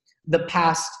the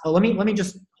past. Let me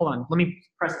just hold on. Let me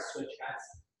press the switch, guys.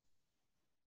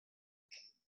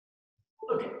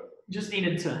 Okay, just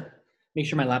needed to make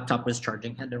sure my laptop was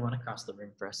charging. Had to run across the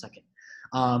room for a second.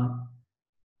 And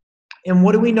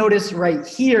what do we notice right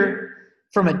here?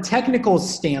 From a technical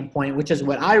standpoint, which is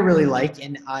what I really like,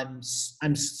 and I'm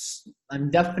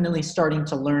definitely starting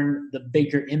to learn the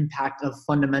bigger impact of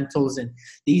fundamentals and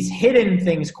these hidden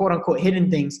things, quote unquote hidden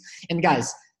things. And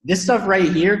guys, this stuff right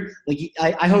here, like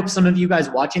I hope some of you guys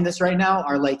watching this right now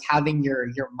are like having your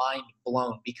mind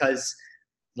blown, because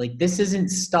like this isn't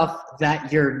stuff that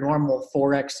your normal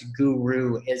Forex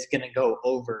guru is gonna go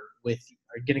over with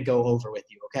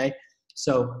you, okay?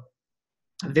 So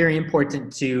very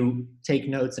important to take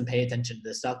notes and pay attention to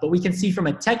this stuff. But we can see from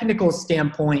a technical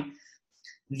standpoint,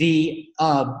 the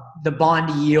bond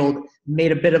yield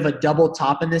made a bit of a double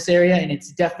top in this area, and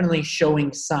it's definitely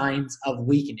showing signs of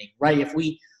weakening, right? If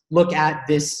we look at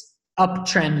this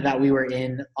uptrend that we were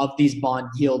in of these bond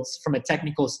yields from a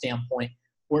technical standpoint,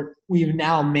 we've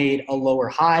now made a lower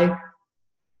high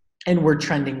and we're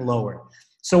trending lower.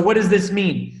 So what does this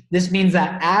mean? This means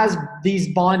that as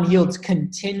these bond yields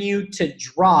continue to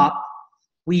drop,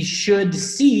 we should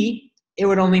see, it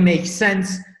would only make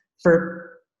sense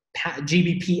for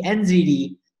GBP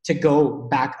NZD to go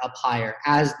back up higher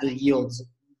as the yields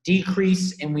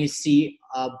decrease and we see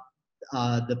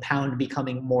the pound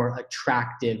becoming more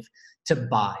attractive to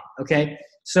buy, okay?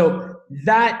 So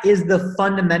that is the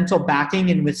fundamental backing,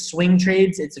 and with swing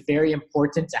trades, it's very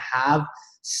important to have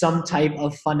some type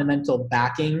of fundamental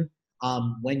backing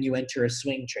when you enter a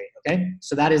swing trade, okay?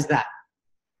 So that is that.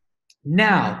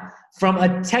 Now, from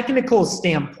a technical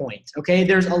standpoint, okay,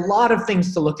 there's a lot of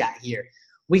things to look at here.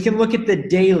 We can look at the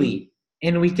daily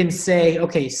and we can say,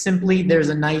 okay, simply there's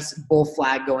a nice bull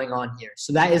flag going on here.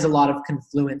 So that is a lot of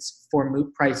confluence for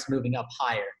price moving up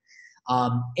higher.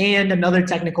 And another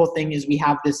technical thing is we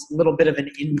have this little bit of an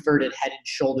inverted head and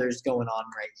shoulders going on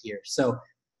right here. So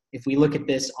if we look at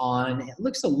this it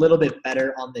looks a little bit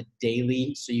better on the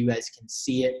daily so you guys can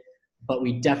see it, but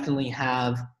we definitely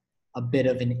have a bit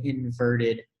of an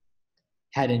inverted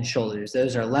head and shoulders.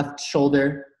 There's our left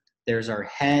shoulder, there's our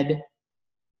head,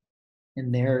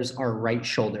 and there's our right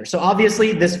shoulder. So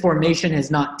obviously this formation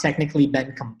has not technically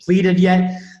been completed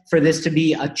yet. For this to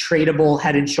be a tradable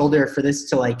head and shoulder, for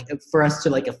us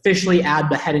to officially add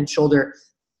the head and shoulder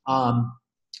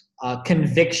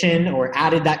conviction, or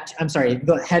added that,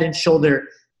 the head and shoulder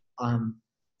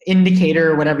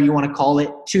indicator, or whatever you want to call it,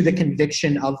 to the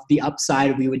conviction of the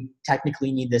upside, we would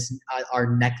technically need this, our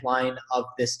neckline of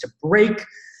this to break.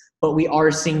 But we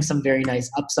are seeing some very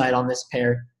nice upside on this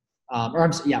pair.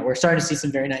 We're starting to see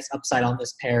some very nice upside on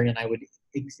this pair, and I would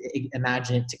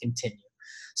imagine it to continue.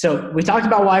 So we talked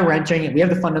about why we're entering it. We have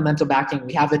the fundamental backing.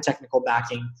 We have the technical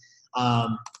backing.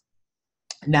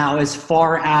 Now, as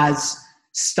far as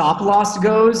stop loss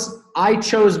goes, I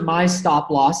chose my stop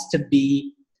loss to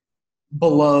be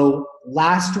below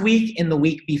last week and the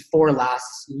week before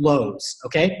last lows,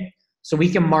 okay? So we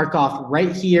can mark off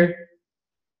right here.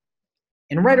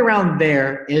 And right around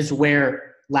there is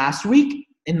where last week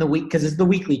in the week, because it's the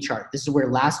weekly chart, this is where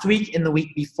last week and the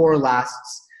week before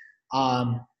last's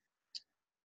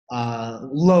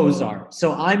lows are.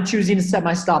 So I'm choosing to set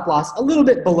my stop loss a little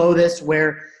bit below this,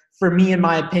 where for me, in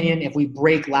my opinion, if we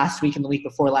break last week and the week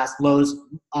before last lows,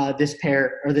 this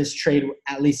pair or this trade,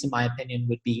 at least in my opinion,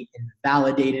 would be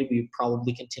invalidated. We would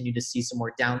probably continue to see some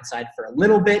more downside for a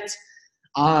little bit.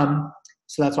 So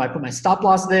that's why I put my stop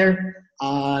loss there.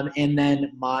 And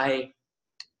then my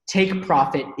take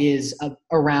profit is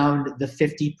around the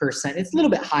 50%. It's a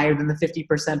little bit higher than the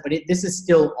 50%, but this is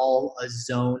still all a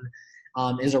zone,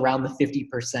 is around the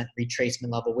 50%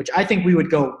 retracement level, which I think we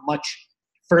would go much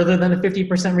further than the 50%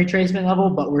 retracement level,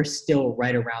 but we're still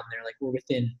right around there. Like, we're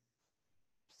within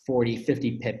 40,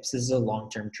 50 pips. This is a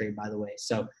long-term trade, by the way.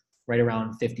 So right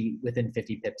around 50, within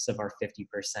 50 pips of our 50%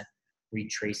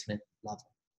 retracement level.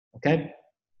 Okay.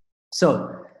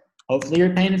 So hopefully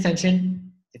you're paying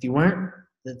attention. If you weren't,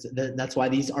 that's why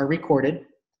these are recorded.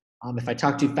 If I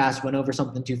talk too fast, went over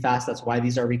something too fast, that's why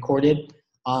these are recorded.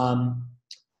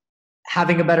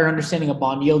 Having a better understanding of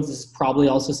bond yields is probably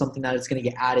also something that is going to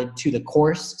get added to the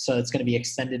course. So it's going to be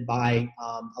extended by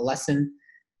a lesson.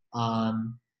 So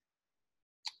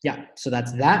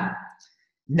that's that.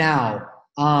 Now,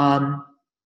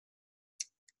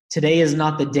 today is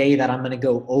not the day that I'm going to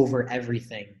go over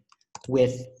everything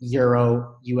with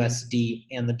Euro, USD,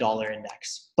 and the dollar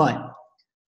index. But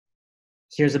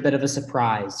here's a bit of a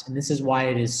surprise. And this is why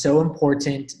it is so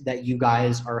important that you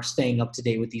guys are staying up to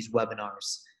date with these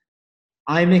webinars.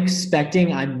 I'm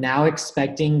now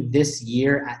expecting this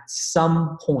year at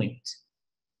some point,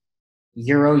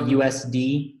 Euro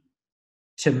USD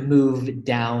to move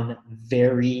down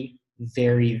very,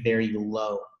 very, very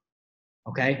low.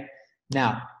 Okay?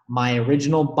 Now, my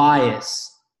original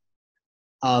bias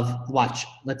of, let's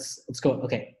go.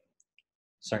 Okay.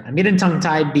 Sorry, I'm getting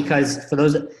tongue-tied because for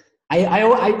those,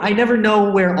 I never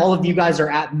know where all of you guys are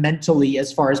at mentally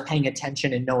as far as paying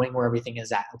attention and knowing where everything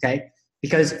is at, okay?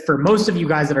 Because for most of you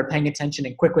guys that are paying attention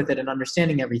and quick with it and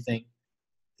understanding everything,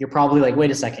 you're probably like,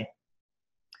 wait a second.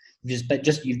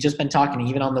 You've just been talking,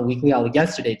 even on the weekly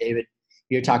yesterday, David,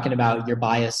 you're talking about your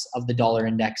bias of the dollar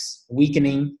index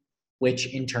weakening,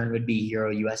 which in turn would be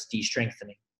Euro USD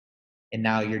strengthening. And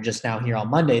now you're just now here on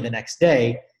Monday, the next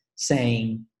day,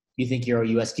 saying You think Euro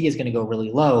USD is going to go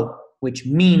really low, which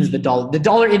means the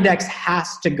dollar index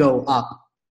has to go up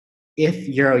if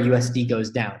Euro USD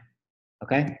goes down.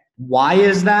 Okay? Why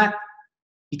is that?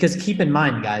 Because keep in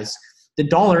mind, guys, the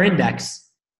dollar index,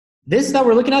 this that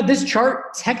we're looking at, this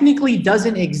chart technically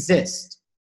doesn't exist,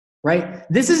 right?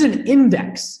 This is an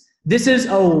index. This is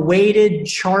a weighted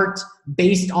chart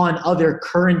based on other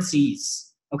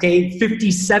currencies, okay?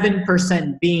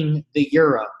 57% being the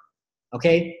euro,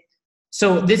 okay?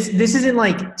 So this isn't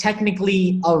like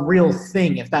technically a real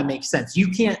thing, if that makes sense. You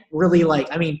can't really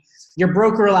your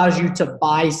broker allows you to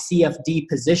buy CFD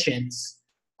positions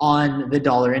on the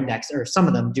dollar index, or some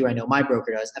of them do. I know my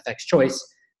broker does, FX Choice,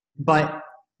 but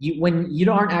you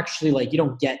don't actually you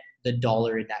don't get the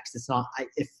dollar index. It's not,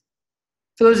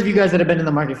 for those of you guys that have been in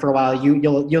the market for a while,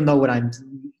 you'll know what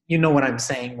I'm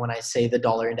saying when I say the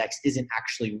dollar index isn't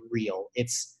actually real.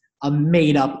 It's a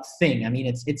made up thing. I mean,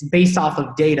 it's based off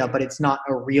of data, but it's not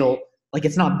a real,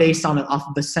 it's not based off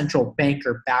of the central bank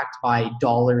or backed by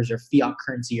dollars or fiat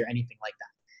currency or anything like that.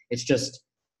 It's just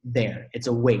there. It's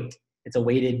a weight. It's a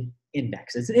weighted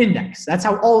index. It's an index. That's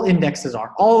how all indexes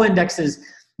are. All indexes,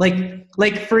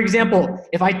 for example,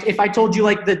 if I told you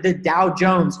the Dow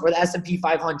Jones or the S&P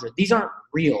 500, these aren't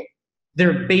real.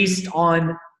 They're based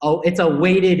on, it's a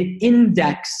weighted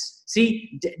index.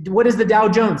 See, what is the Dow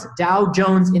Jones? Dow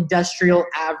Jones Industrial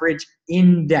Average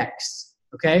Index,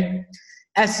 okay?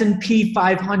 S&P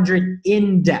 500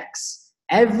 Index.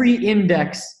 Every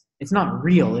index, it's not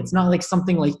real. It's not like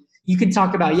something like, you can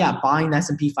talk about, buying the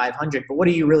S&P 500, but what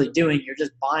are you really doing? You're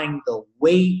just buying the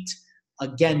weight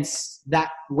against that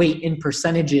weight in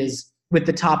percentages with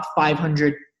the top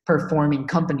 500 performing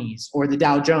companies, or the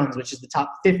Dow Jones, which is the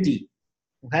top 50,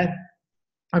 okay?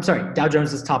 I'm sorry, Dow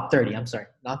Jones is top 30. I'm sorry,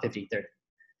 not 50, 30.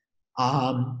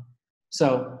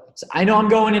 So I know I'm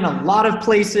going in a lot of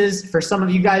places. For some of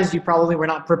you guys, you probably were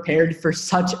not prepared for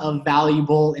such a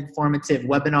valuable, informative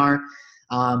webinar.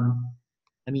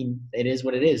 I mean, it is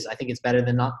what it is. I think it's better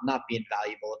than not being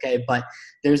valuable, okay? But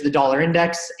there's the dollar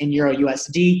index in Euro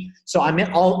USD. So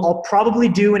I'll probably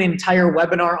do an entire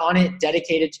webinar on it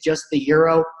dedicated to just the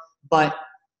euro. But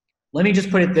let me just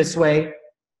put it this way.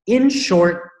 In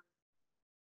short,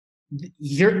 the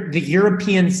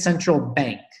European Central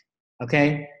Bank,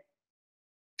 okay?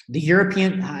 The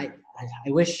European, I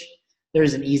wish there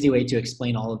was an easy way to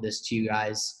explain all of this to you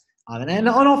guys. And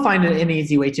I'll find an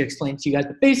easy way to explain to you guys.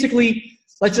 But basically,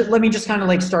 let me just kind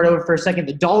of start over for a second.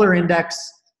 The dollar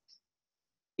index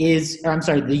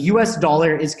the US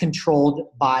dollar is controlled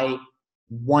by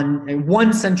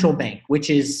one central bank, which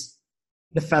is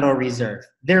the Federal Reserve.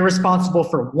 They're responsible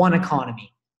for one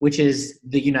economy, which is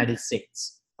the United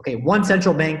States. Okay, one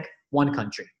central bank, one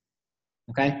country.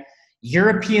 Okay,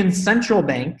 European Central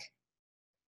Bank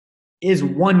is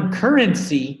one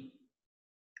currency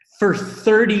for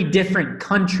 30 different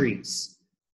countries.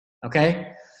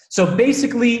 Okay, so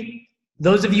basically,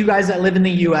 those of you guys that live in the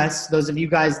US, those of you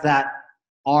guys that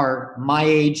are my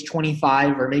age,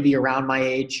 25, or maybe around my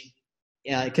age,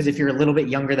 because if you're a little bit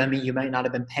younger than me, you might not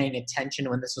have been paying attention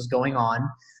when this was going on.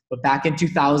 But back in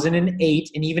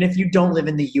 2008, and even if you don't live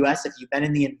in the US, if you've been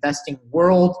in the investing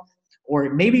world,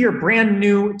 or maybe you're brand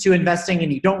new to investing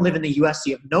and you don't live in the US,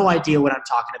 so you have no idea what I'm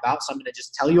talking about. So I'm going to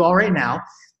just tell you all right now.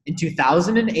 In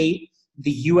 2008,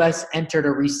 the US entered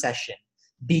a recession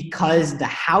because the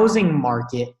housing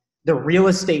market, the real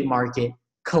estate market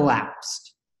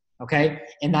collapsed. Okay?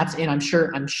 And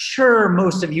I'm sure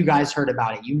most of you guys heard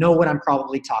about it. You know what I'm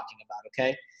probably talking about,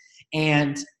 okay?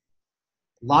 And a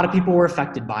lot of people were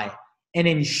affected by it. And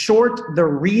in short, the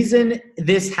reason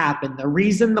this happened, the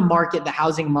reason the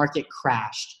housing market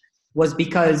crashed, was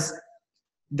because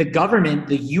the government,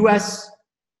 the US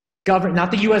government,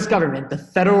 not the US government, the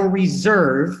Federal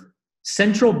Reserve,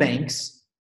 central banks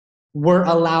were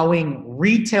allowing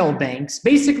retail banks,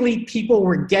 basically people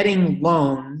were getting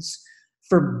loans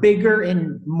for bigger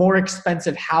and more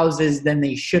expensive houses than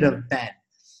they should have been.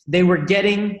 They were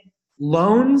getting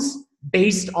loans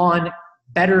based on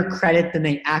better credit than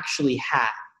they actually had.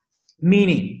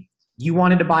 Meaning, you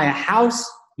wanted to buy a house,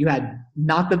 you had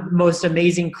not the most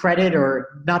amazing credit,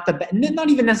 or not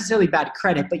even necessarily bad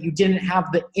credit, but you didn't have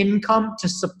the income to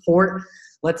support,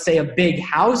 let's say, a big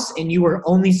house, and you were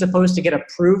only supposed to get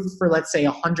approved for, let's say,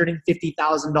 a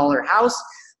 $150,000 house,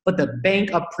 but the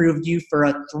bank approved you for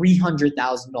a $300,000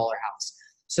 house.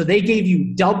 So they gave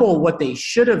you double what they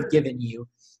should have given you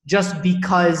just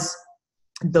because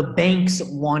the banks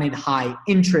wanted high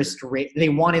interest rate. They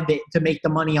wanted to make the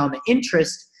money on the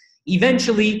interest.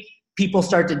 Eventually, people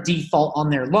start to default on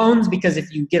their loans, because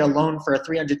if you get a loan for a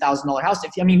 $300,000 house,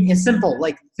 it's simple.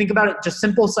 Like, think about it, just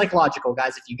simple psychological,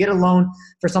 guys. If you get a loan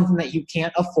for something that you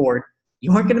can't afford,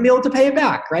 you aren't going to be able to pay it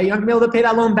back, right? You aren't going to be able to pay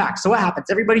that loan back. So what happens?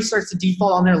 Everybody starts to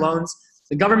default on their loans.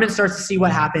 The government starts to see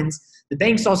what happens. The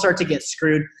banks all start to get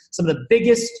screwed. Some of the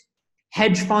biggest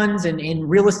hedge funds and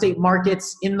real estate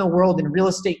markets in the world and real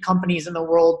estate companies in the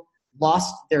world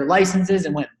lost their licenses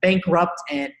and went bankrupt,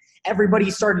 and everybody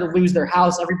started to lose their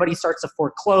house. Everybody starts to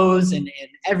foreclose, and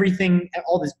everything,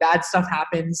 all this bad stuff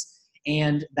happens.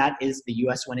 And that is, the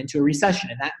US went into a recession,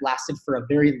 and that lasted for a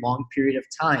very long period of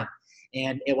time.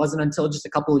 And it wasn't until just a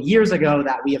couple of years ago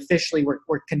that we officially were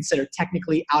considered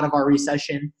technically out of our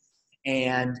recession.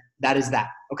 And that is that.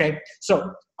 Okay.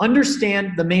 So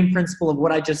understand the main principle of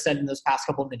what I just said in those past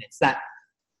couple of minutes, that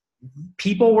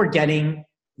people were getting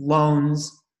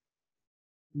loans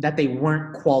that they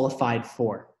weren't qualified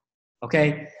for.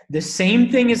 Okay. The same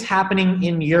thing is happening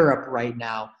in Europe right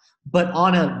now, but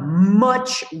on a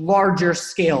much larger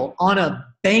scale, on a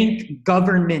bank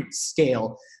government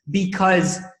scale,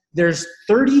 because there's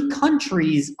 30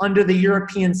 countries under the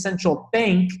European Central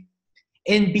Bank,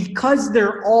 and because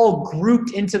they're all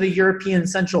grouped into the European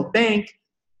Central Bank,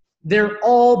 they're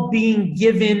all being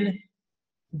given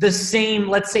the same,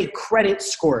 let's say, credit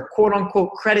score, quote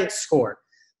unquote credit score.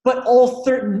 But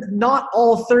not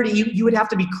all 30, you would have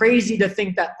to be crazy to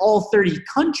think that all 30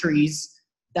 countries,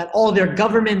 that all their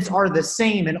governments are the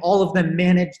same and all of them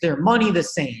manage their money the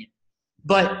same.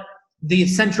 But the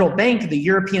central bank, the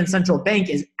European Central Bank,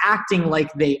 is acting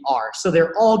like they are. So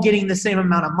they're all getting the same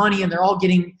amount of money and they're all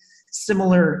getting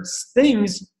similar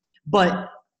things, but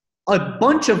a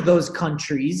bunch of those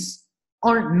countries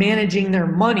aren't managing their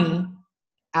money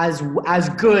as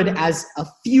good as a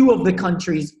few of the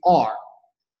countries are.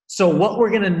 So what we're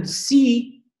going to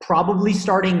see probably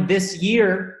starting this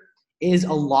year is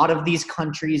a lot of these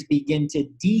countries begin to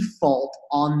default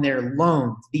on their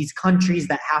loans. These countries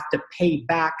that have to pay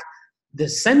back the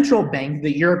central bank,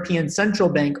 the European Central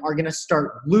Bank, are going to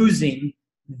start losing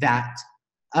that.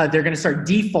 They're going to start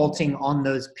defaulting on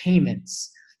those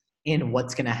payments. And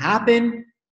what's going to happen?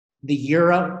 The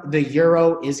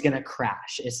euro is going to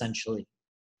crash, essentially.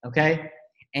 Okay?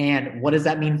 And what does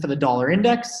that mean for the dollar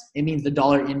index? It means the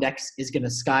dollar index is going to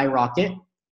skyrocket.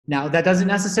 Now, that doesn't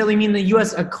necessarily mean the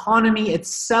U.S. economy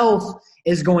itself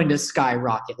is going to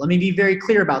skyrocket. Let me be very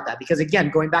clear about that, because again,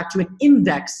 going back to an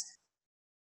index,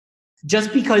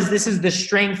 just because this is the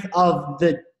strength of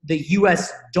the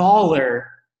U.S. dollar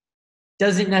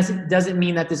doesn't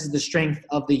mean that this is the strength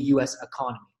of the U.S.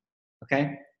 economy,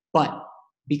 okay? But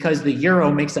because the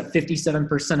euro makes up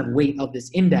 57% of weight of this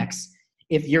index,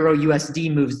 if euro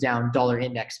USD moves down, dollar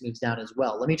index moves down as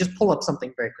well. Let me just pull up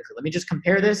something very quickly. Let me just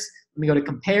compare this. Let me go to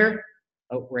compare.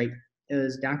 Oh, right.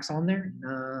 Is DAX on there?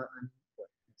 No.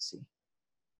 Let's see.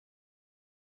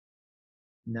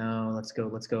 No, let's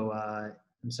go.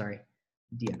 I'm sorry.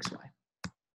 DXY.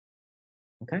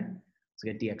 Okay. Let's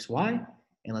get DXY.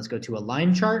 And let's go to a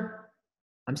line chart.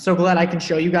 I'm so glad I can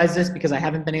show you guys this, because I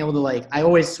haven't been able to, I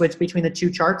always switch between the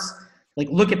two charts.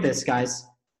 Look at this, guys.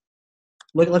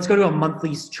 Look, let's go to a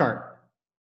monthly chart.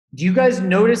 Do you guys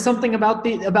notice something about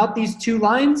these two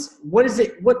lines? What is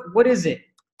it? What is it?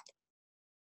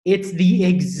 It's the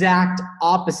exact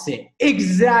opposite.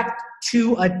 Exact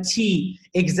to a T,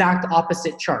 exact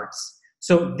opposite charts.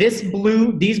 So these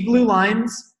blue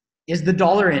lines is the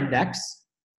dollar index,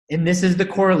 and this is the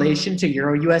correlation to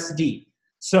Euro USD.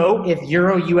 So if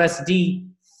Euro USD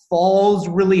falls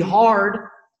really hard,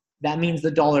 that means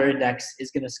the dollar index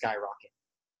is going to skyrocket.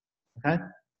 Okay?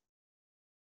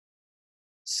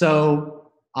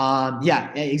 So,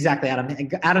 yeah, exactly, Adam.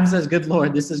 Adam says, good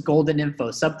Lord, this is golden info.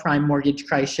 Subprime mortgage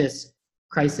crisis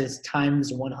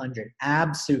times 100.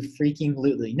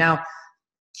 Abso-freaking-lutely. Now,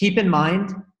 keep in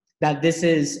mind that this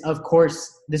is, of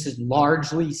course, this is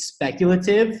largely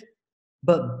speculative,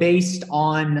 but based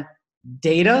on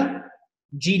data,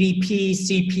 GDP,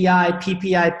 CPI,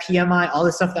 PPI, PMI, all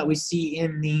the stuff that we see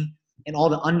in all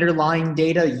the underlying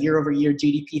data, year-over-year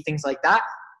GDP, things like that,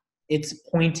 it's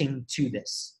pointing to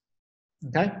this,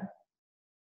 okay?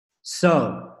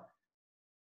 So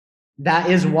that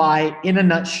is why, in a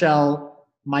nutshell,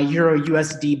 my Euro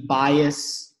USD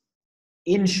bias,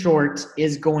 in short,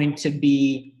 is going to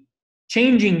be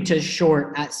changing to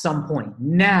short at some point.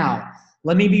 Now,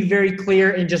 let me be very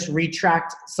clear and just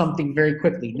retract something very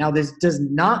quickly. Now, this does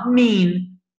not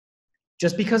mean,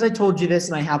 just because I told you this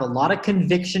and I have a lot of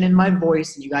conviction in my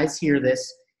voice and you guys hear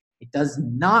this, it does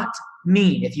not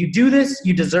mean if you do this,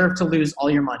 you deserve to lose all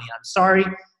your money. I'm sorry.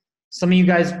 Some of you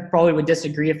guys probably would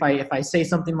disagree if I say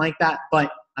something like that,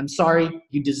 but I'm sorry.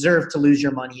 You deserve to lose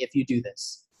your money if you do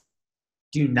this.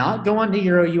 Do not go onto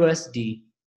Euro USD.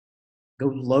 Go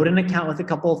load an account with a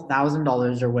couple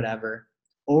 $1,000 or whatever.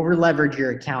 Over leverage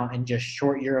your account and just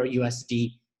short Euro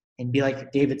USD and be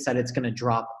like David said, it's going to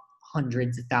drop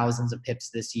hundreds of thousands of pips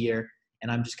this year,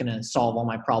 and I'm just going to solve all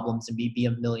my problems and be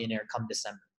a millionaire come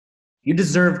December. You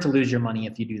deserve to lose your money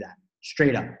if you do that.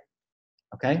 Straight up.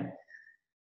 Okay?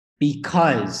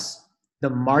 Because the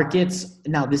markets,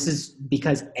 now this is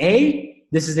because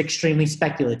this is extremely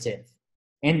speculative.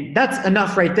 And that's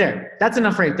enough right there. That's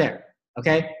enough right there.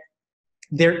 Okay?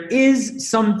 There is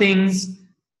some things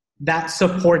that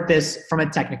support this from a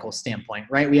technical standpoint,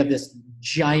 right? We have this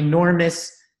ginormous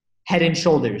head and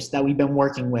shoulders that we've been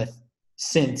working with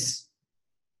since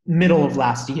middle of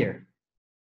last year.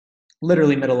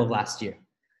 Literally middle of last year.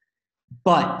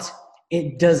 But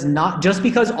it does not, just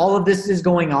because all of this is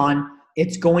going on,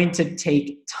 it's going to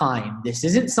take time. This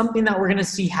isn't something that we're going to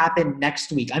see happen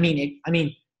next week. I mean,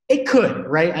 it could,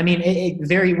 right? I mean, it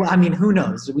very well. I mean, who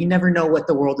knows? We never know what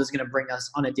the world is going to bring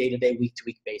us on a day-to-day,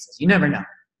 week-to-week basis. You never know.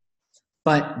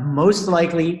 But most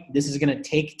likely, this is going to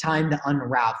take time to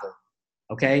unravel,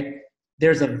 okay?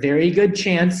 There's a very good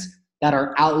chance that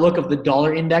our outlook of the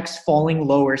dollar index falling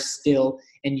lower still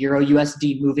and Euro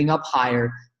USD moving up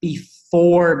higher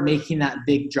before making that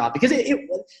big drop. Because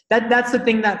that's the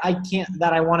thing that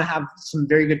I want to have some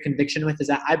very good conviction with, is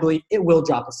that I believe it will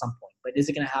drop at some point. But is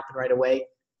it going to happen right away?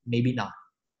 Maybe not.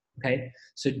 Okay,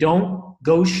 so don't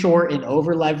go short and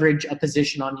over leverage a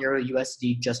position on Euro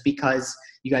USD just because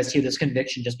you guys hear this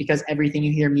conviction, just because everything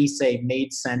you hear me say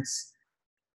made sense.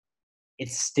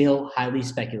 It's still highly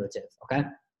speculative. Okay,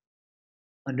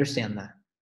 understand that.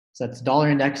 So that's dollar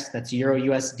index, that's Euro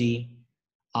USD.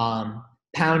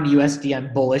 Pound USD,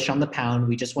 I'm bullish on the pound.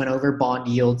 We just went over bond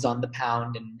yields on the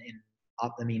pound, and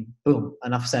I mean, boom,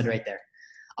 enough said right there.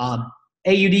 AUD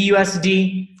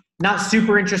USD. Not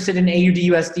super interested in AUD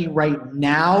USD right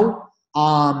now.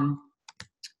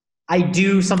 I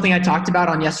do something I talked about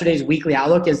on yesterday's weekly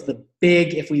outlook is the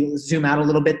big, if we zoom out a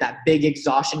little bit, that big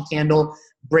exhaustion candle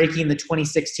breaking the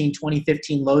 2016,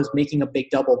 2015 lows, making a big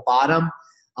double bottom.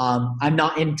 I'm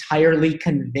not entirely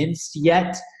convinced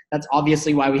yet. That's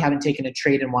obviously why we haven't taken a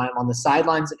trade and why I'm on the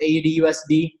sidelines of AUD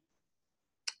USD.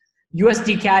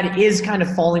 USD CAD is kind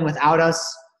of falling without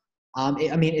us.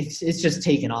 It's just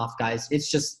taken off, guys.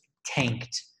 It's just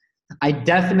tanked. I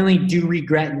definitely do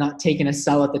regret not taking a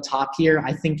sell at the top here.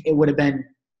 I think it would have been,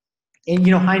 and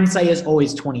hindsight is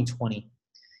always 20/20.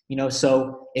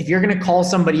 So if you're going to call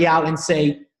somebody out and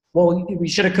say, well, we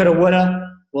shoulda, coulda, woulda,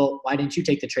 well, why didn't you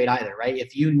take the trade either, right?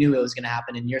 If you knew it was going to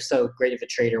happen and you're so great of a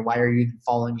trader, why are you even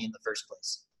following me in the first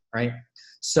place, right?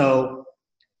 So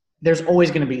there's always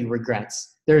going to be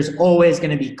regrets. There's always going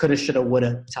to be coulda, shoulda,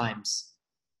 woulda times.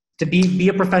 To be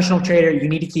a professional trader, you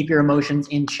need to keep your emotions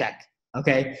in check,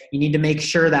 okay? You need to make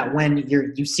sure that when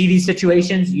you see these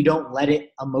situations, you don't let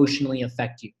it emotionally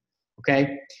affect you,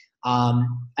 okay?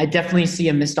 I definitely see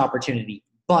a missed opportunity,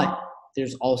 but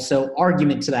there's also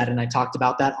argument to that, and I talked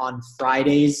about that on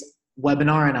Friday's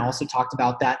webinar, and I also talked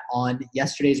about that on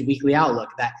yesterday's weekly outlook,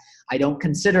 that I don't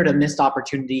consider it a missed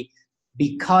opportunity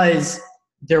because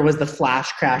there was the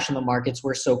flash crash in the markets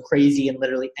were so crazy and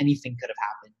literally anything could have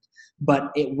happened.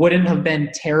 But it wouldn't have been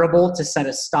terrible to set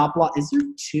a stop loss. Is there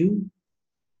two?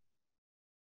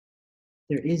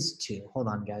 There is two. Hold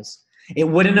on, guys. It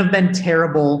wouldn't have been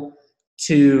terrible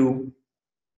to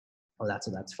 – oh, that's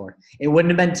what that's for. It wouldn't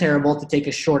have been terrible to take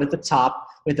a short at the top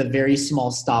with a very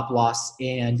small stop loss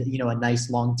and, a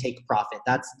nice long take profit.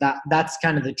 That's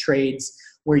kind of the trades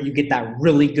where you get that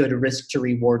really good risk to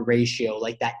reward ratio,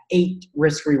 like that 8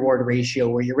 risk reward ratio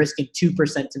where you're risking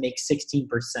 2% to make 16%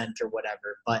 or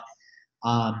whatever. But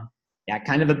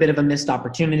kind of a bit of a missed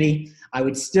opportunity. I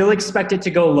would still expect it to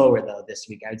go lower though this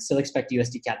week. I would still expect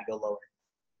USD CAD to go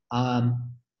lower.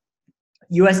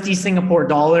 USD Singapore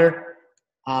dollar,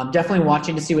 definitely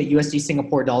watching to see what USD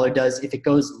Singapore dollar does. If it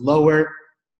goes lower,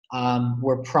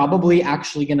 we're probably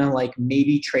actually gonna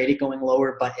maybe trade it going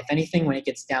lower. But if anything, when it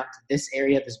gets down to this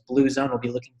area, this blue zone, we'll be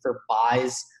looking for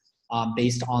buys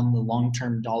based on the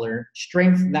long-term dollar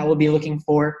strength that we'll be looking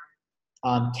for.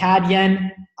 CAD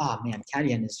yen, oh man, CAD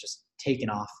yen is just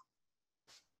taken off.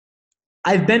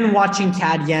 I've been watching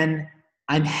CAD yen.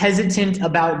 I'm hesitant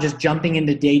about just jumping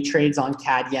into day trades on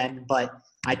CAD yen, but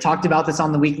I talked about this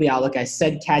on the weekly outlook. I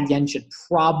said CAD yen should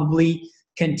probably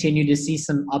continue to see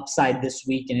some upside this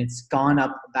week, and it's gone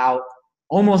up about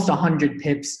almost 100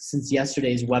 pips since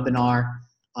yesterday's webinar.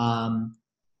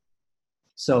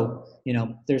 So,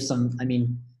 there's some,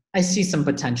 I see some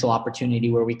potential opportunity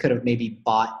where we could have maybe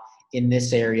bought in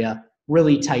this area,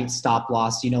 really tight stop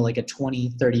loss, like a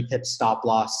 20, 30 pip stop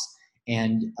loss,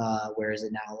 and where is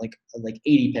it now? Like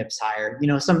 80 pips higher. You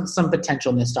know, some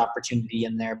potential missed opportunity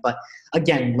in there. But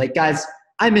again, like guys,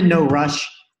 I'm in no rush.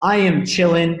 I am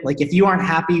chilling. Like if you aren't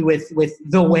happy with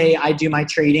the way I do my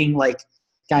trading, like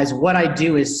guys, what I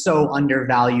do is so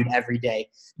undervalued every day.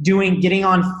 Getting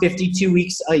on 52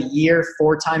 weeks a year,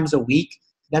 4 times a week.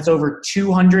 That's over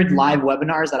 200 live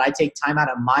webinars that I take time out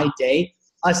of my day,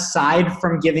 aside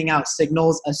from giving out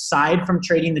signals, aside from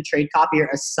trading the trade copier,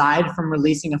 aside from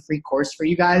releasing a free course for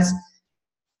you guys.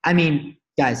 I mean,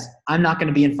 guys, I'm not going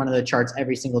to be in front of the charts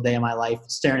every single day of my life,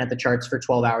 staring at the charts for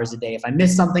 12 hours a day. If I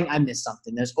miss something, I miss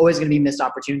something. There's always going to be missed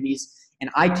opportunities. And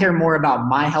I care more about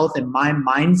my health and my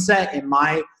mindset and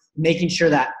my making sure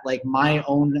that like my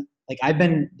own, like I've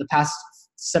been the past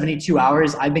 72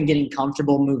 hours, I've been getting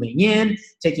comfortable moving in,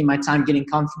 taking my time getting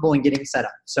comfortable and getting set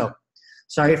up. So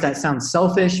sorry if that sounds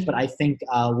selfish, but I think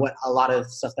what a lot of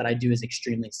stuff that I do is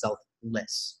extremely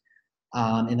selfless.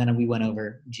 And then we went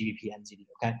over GBP NZD,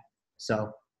 okay?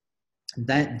 So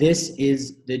this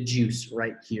is the juice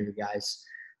right here, guys.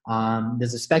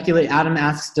 Adam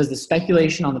asks, does the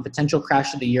speculation on the potential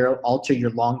crash of the euro alter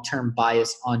your long-term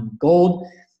bias on gold?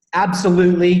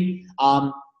 Absolutely.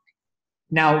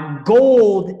 Now,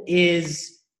 gold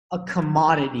is a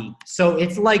commodity. So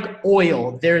it's like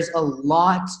oil. There's a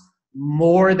lot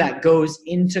more that goes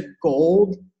into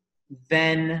gold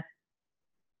than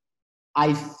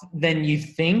you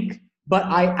think. But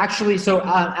I actually, so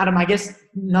Adam, I guess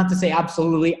not to say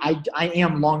absolutely, I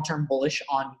am long-term bullish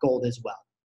on gold as well.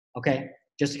 Okay,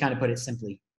 just to kind of put it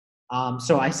simply.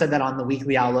 So I said that on the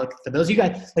weekly outlook. For those of you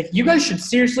guys, like you guys should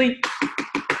seriously,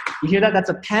 you hear that? That's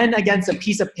a pen against a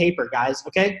piece of paper, guys.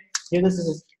 Okay, here this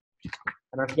is. I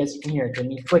don't know if you guys can hear it. But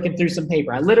me flicking through some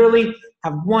paper. I literally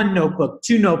have 1 notebook,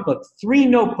 2 notebooks, 3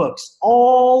 notebooks,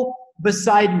 all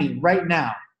beside me right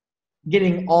now,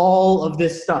 getting all of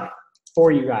this stuff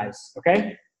for you guys.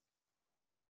 Okay,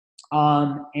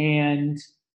 and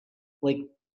like.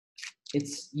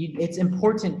 It's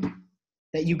important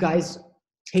that you guys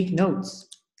take notes,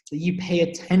 that you pay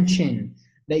attention,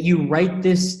 that you write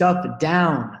this stuff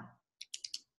down.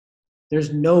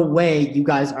 There's no way you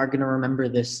guys are going to remember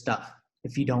this stuff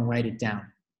if you don't write it down.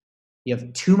 You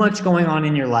have too much going on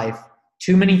in your life,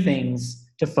 too many things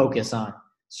to focus on.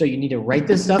 So you need to write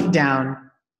this stuff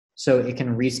down so it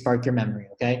can re-spark your memory,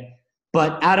 okay?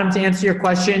 But Adam, to answer your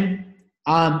question,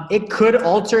 it could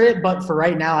alter it, but for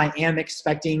right now, I am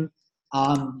expecting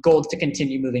gold to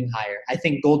continue moving higher. I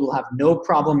think gold will have no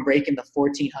problem breaking the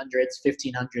 1400s,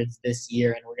 1500s this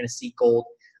year, and we're going to see gold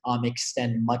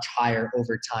extend much higher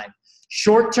over time.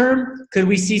 Short term, could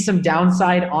we see some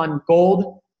downside on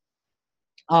gold?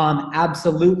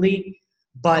 Absolutely.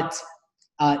 But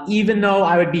even though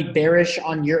I would be bearish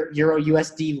on Euro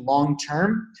USD long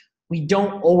term, we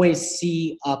don't always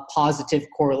see a positive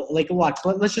correlation. Like, watch,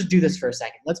 let's just do this for a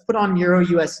second. Let's put on Euro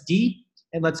USD.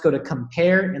 And let's go to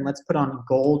compare and let's put on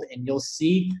gold, and you'll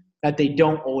see that they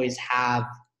don't always have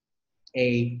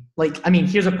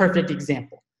here's a perfect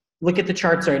example. Look at the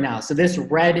charts right now. So this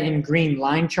red and green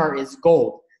line chart is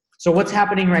gold. So what's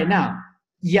happening right now?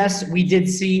 Yes, we did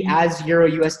see as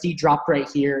Euro USD dropped right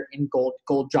here and gold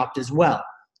dropped as well.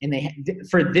 And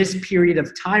for this period of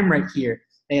time right here,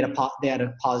 they had a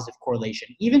positive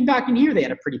correlation. Even back in here, they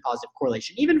had a pretty positive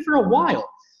correlation. Even for a while,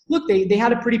 look, they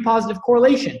had a pretty positive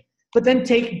correlation. But then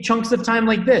take chunks of time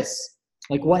like this,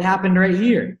 like what happened right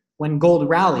here when gold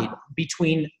rallied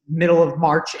between middle of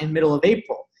March and middle of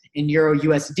April, and Euro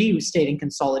USD stayed in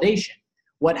consolidation.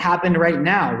 What happened right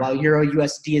now while Euro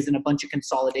USD is in a bunch of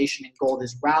consolidation and gold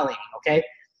is rallying, okay?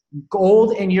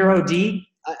 Gold and Euro D,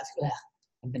 I've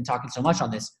been talking so much on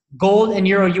this. Gold and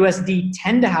Euro USD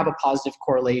tend to have a positive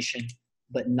correlation,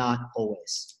 but not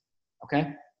always,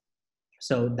 okay?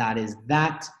 So that is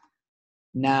that.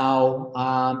 Now,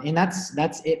 and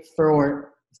that's it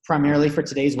for primarily for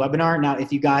today's webinar. Now,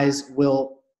 if you guys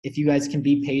can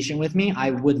be patient with me,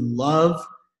 I would love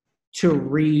to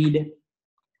read.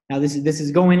 Now, this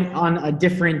is going on a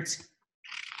different,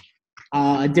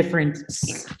 going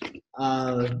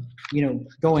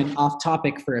off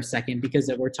topic for a second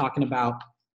because we're talking about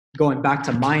going back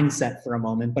to mindset for a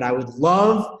moment. But I would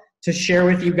love to share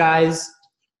with you guys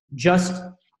just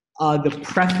the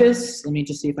preface. Let me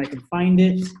just see if I can find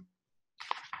it.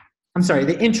 I'm sorry,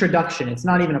 the introduction. It's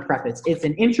not even a preface. It's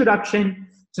an introduction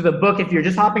to the book. If you're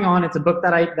just hopping on, it's a book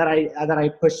that I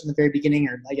pushed in the very beginning,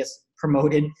 or I guess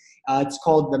promoted. It's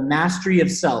called The Mastery of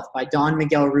Self by Don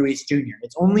Miguel Ruiz Jr.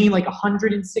 It's only like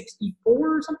 164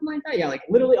 or something like that. Yeah, like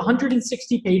literally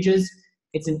 160 pages.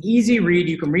 It's an easy read.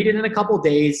 You can read it in a couple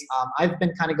days. I've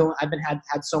been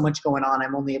had so much going on.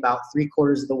 I'm only about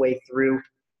 3/4 of the way through.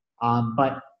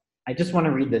 But I just want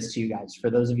to read this to you guys, for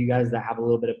those of you guys that have a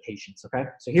little bit of patience, okay?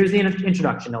 So here's the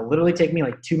introduction. It'll literally take me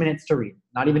like 2 minutes to read.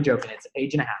 Not even joking. It's a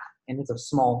page and a half, and it's a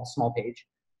small page.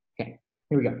 Okay,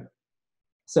 here we go. It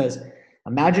says,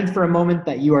 imagine for a moment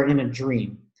that you are in a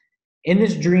dream. In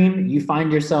this dream, you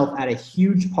find yourself at a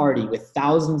huge party with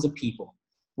thousands of people,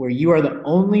 where you are the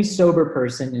only sober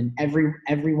person and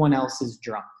everyone else is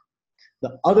drunk.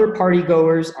 The other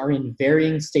partygoers are in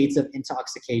varying states of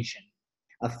intoxication.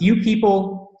 A few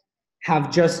people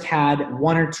have just had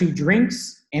 1 or 2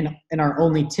 drinks and are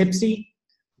only tipsy.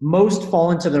 Most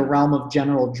fall into the realm of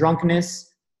general drunkenness,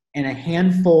 and a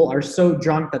handful are so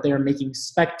drunk that they are making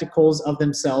spectacles of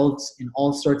themselves in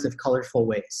all sorts of colorful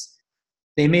ways.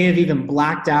 They may have even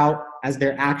blacked out, as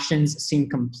their actions seem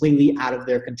completely out of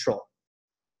their control.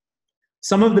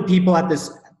 Some of the people at this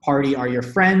party are your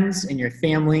friends and your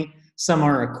family. Some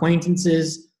are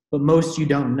acquaintances, but most you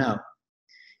don't know.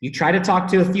 You try to talk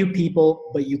to a few people,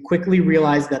 but you quickly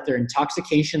realize that their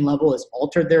intoxication level has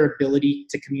altered their ability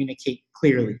to communicate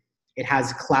clearly. It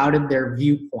has clouded their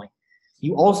viewpoint.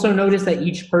 You also notice that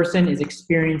each person is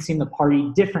experiencing the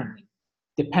party differently,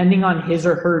 depending on his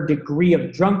or her degree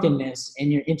of drunkenness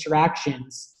and your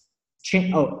interactions.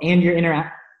 The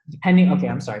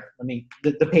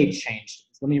page changed.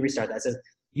 Let me restart that. It says,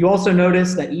 you also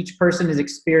notice that each person is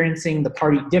experiencing the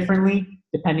party differently,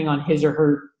 depending on his or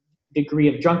her degree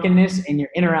of drunkenness, and your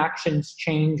interactions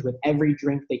change with every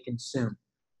drink they consume.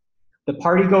 The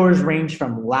partygoers range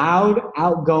from loud,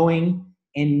 outgoing,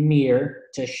 and mere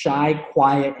to shy,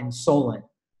 quiet, and sullen.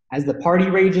 As the party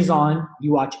rages on,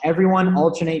 you watch everyone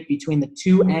alternate between the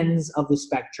 2 ends of the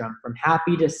spectrum, from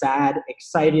happy to sad,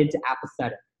 excited to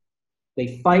apathetic.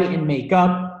 They fight and make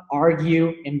up,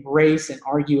 argue, embrace, and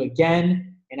argue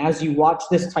again. And as you watch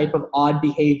this type of odd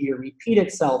behavior repeat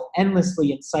itself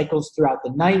endlessly in cycles throughout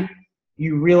the night,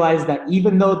 you realize that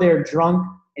even though they're drunk,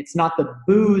 it's not the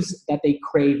booze that they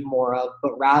crave more of,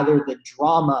 but rather the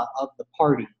drama of the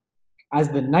party. As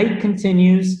the night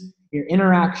continues, your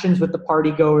interactions with the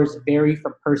partygoers vary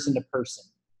from person to person.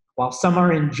 While some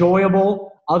are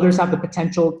enjoyable, others have the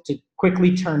potential to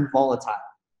quickly turn volatile.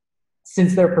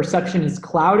 Since their perception is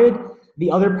clouded,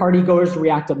 the other partygoers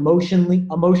react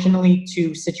emotionally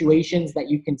to situations that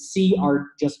you can see are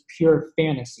just pure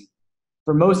fantasy.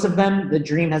 For most of them, the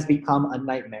dream has become a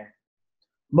nightmare.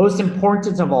 Most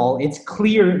important of all, it's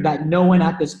clear that no one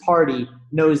at this party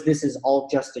knows this is all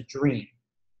just a dream.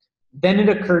 Then it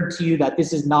occurred to you that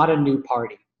this is not a new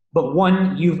party, but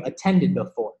one you've attended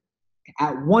before.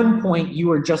 At one point, you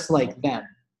were just like them.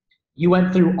 You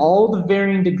went through all the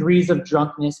varying degrees of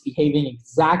drunkenness, behaving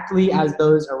exactly as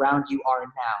those around you are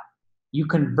now. You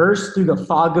conversed through the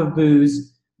fog of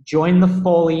booze, joined the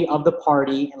folly of the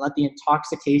party, and let the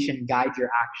intoxication guide your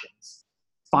actions.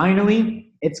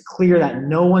 Finally, it's clear that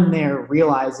no one there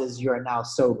realizes you are now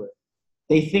sober.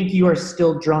 They think you are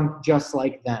still drunk just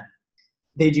like them.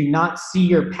 They do not see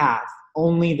your path,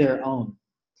 only their own.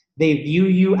 They view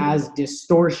you as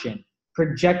distortion,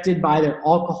 projected by their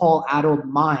alcohol-addled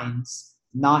minds,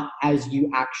 not as you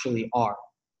actually are.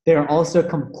 They are also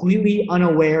completely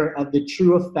unaware of the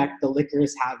true effect the liquor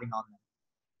is having on them.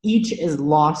 Each is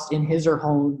lost in his or her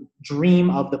own dream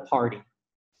of the party.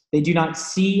 They do not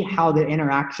see how their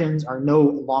interactions are no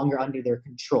longer under their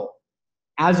control.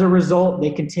 As a result,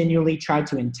 they continually try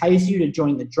to entice you to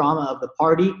join the drama of the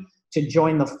party, to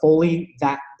join the folly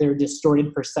that their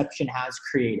distorted perception has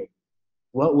created.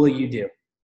 What will you do?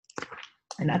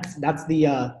 And that's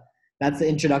the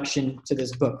introduction to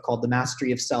this book called The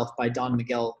Mastery of Self by Don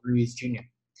Miguel Ruiz Jr.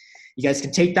 You guys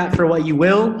can take that for what you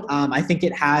will. I think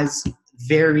it has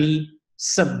very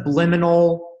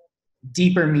subliminal,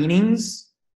 deeper meanings.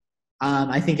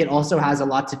 I think it also has a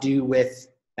lot to do with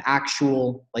the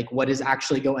actual, like what is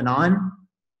actually going on.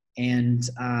 And,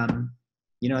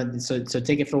 so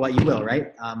take it for what you will, right?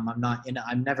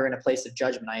 I'm never in a place of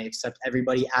judgment. I accept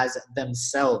everybody as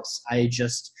themselves. I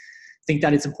just think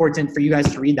that it's important for you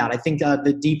guys to read that. I think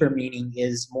the deeper meaning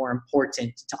is more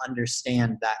important to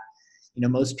understand that,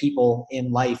 most people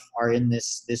in life are in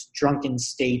this drunken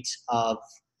state of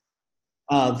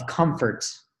comfort,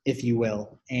 if you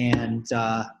will. And,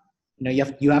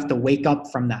 you have to wake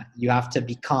up from that. You have to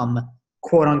become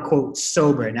quote unquote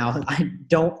sober. Now, I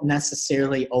don't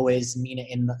necessarily always mean it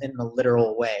in the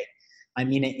literal way. I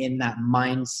mean it in that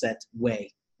mindset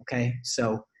way. Okay.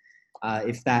 So,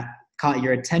 if that caught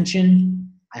your attention,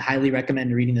 I highly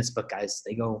recommend reading this book, guys.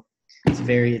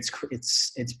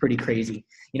 It's pretty crazy.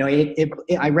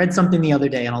 I read something the other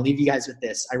day, and I'll leave you guys with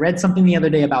this. I read something the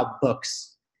other day about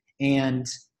books, and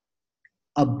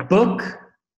a book,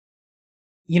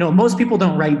 most people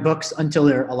don't write books until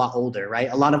they're a lot older,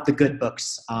 right? A lot of the good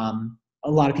books,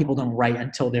 a lot of people don't write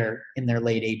until they're in their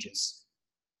late ages.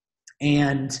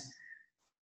 And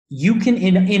you can,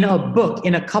 in a book,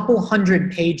 in a couple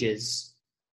hundred pages,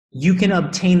 you can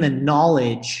obtain the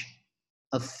knowledge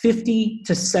of 50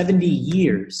 to 70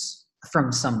 years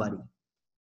from somebody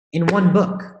in one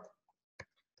book.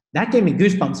 That gave me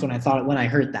goosebumps when I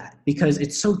heard that, because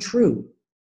it's so true.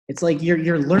 It's like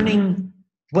you're learning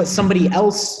what somebody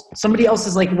else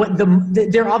is like,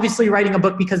 they're obviously writing a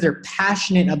book because they're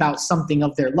passionate about something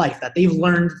of their life that they've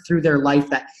learned through their life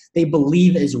that they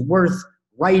believe is worth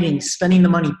writing, spending the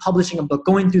money, publishing a book,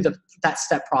 going through that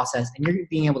step process, and you're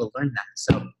being able to learn that.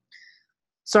 So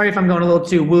sorry if I'm going a little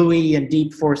too wooey and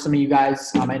deep for some of you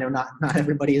guys. I know not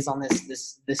everybody is on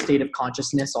this state of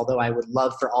consciousness, although I would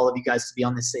love for all of you guys to be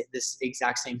on this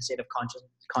exact same state of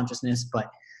consciousness. But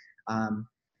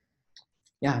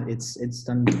yeah, it's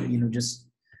done, just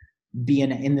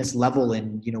being in this level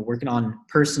and, working on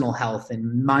personal health and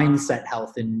mindset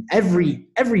health and every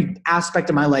aspect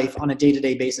of my life on a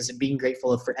day-to-day basis, and being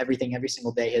grateful for everything every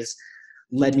single day has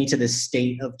led me to this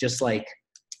state of just like,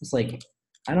 it's like,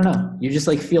 I don't know, you just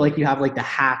like feel like you have like the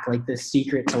hack, like the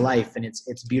secret to life, and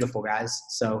it's beautiful, guys.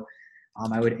 So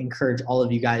I would encourage all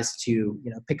of you guys to,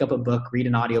 pick up a book, read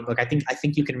an audiobook. I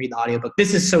think you can read the audiobook.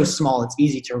 This is so small, it's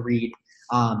easy to read.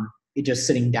 It just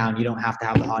sitting down, you don't have to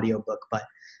have the audiobook, but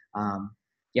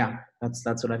yeah, that's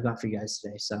what I've got for you guys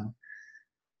today. So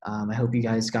I hope you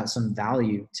guys got some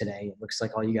value today. It looks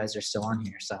like all you guys are still on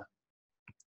here. So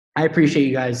I appreciate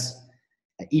you guys,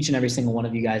 each and every single one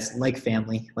of you guys, like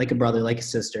family, like a brother, like a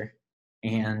sister.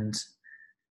 And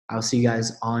I'll see you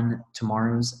guys on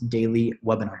tomorrow's daily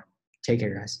webinar. Take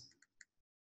care, guys.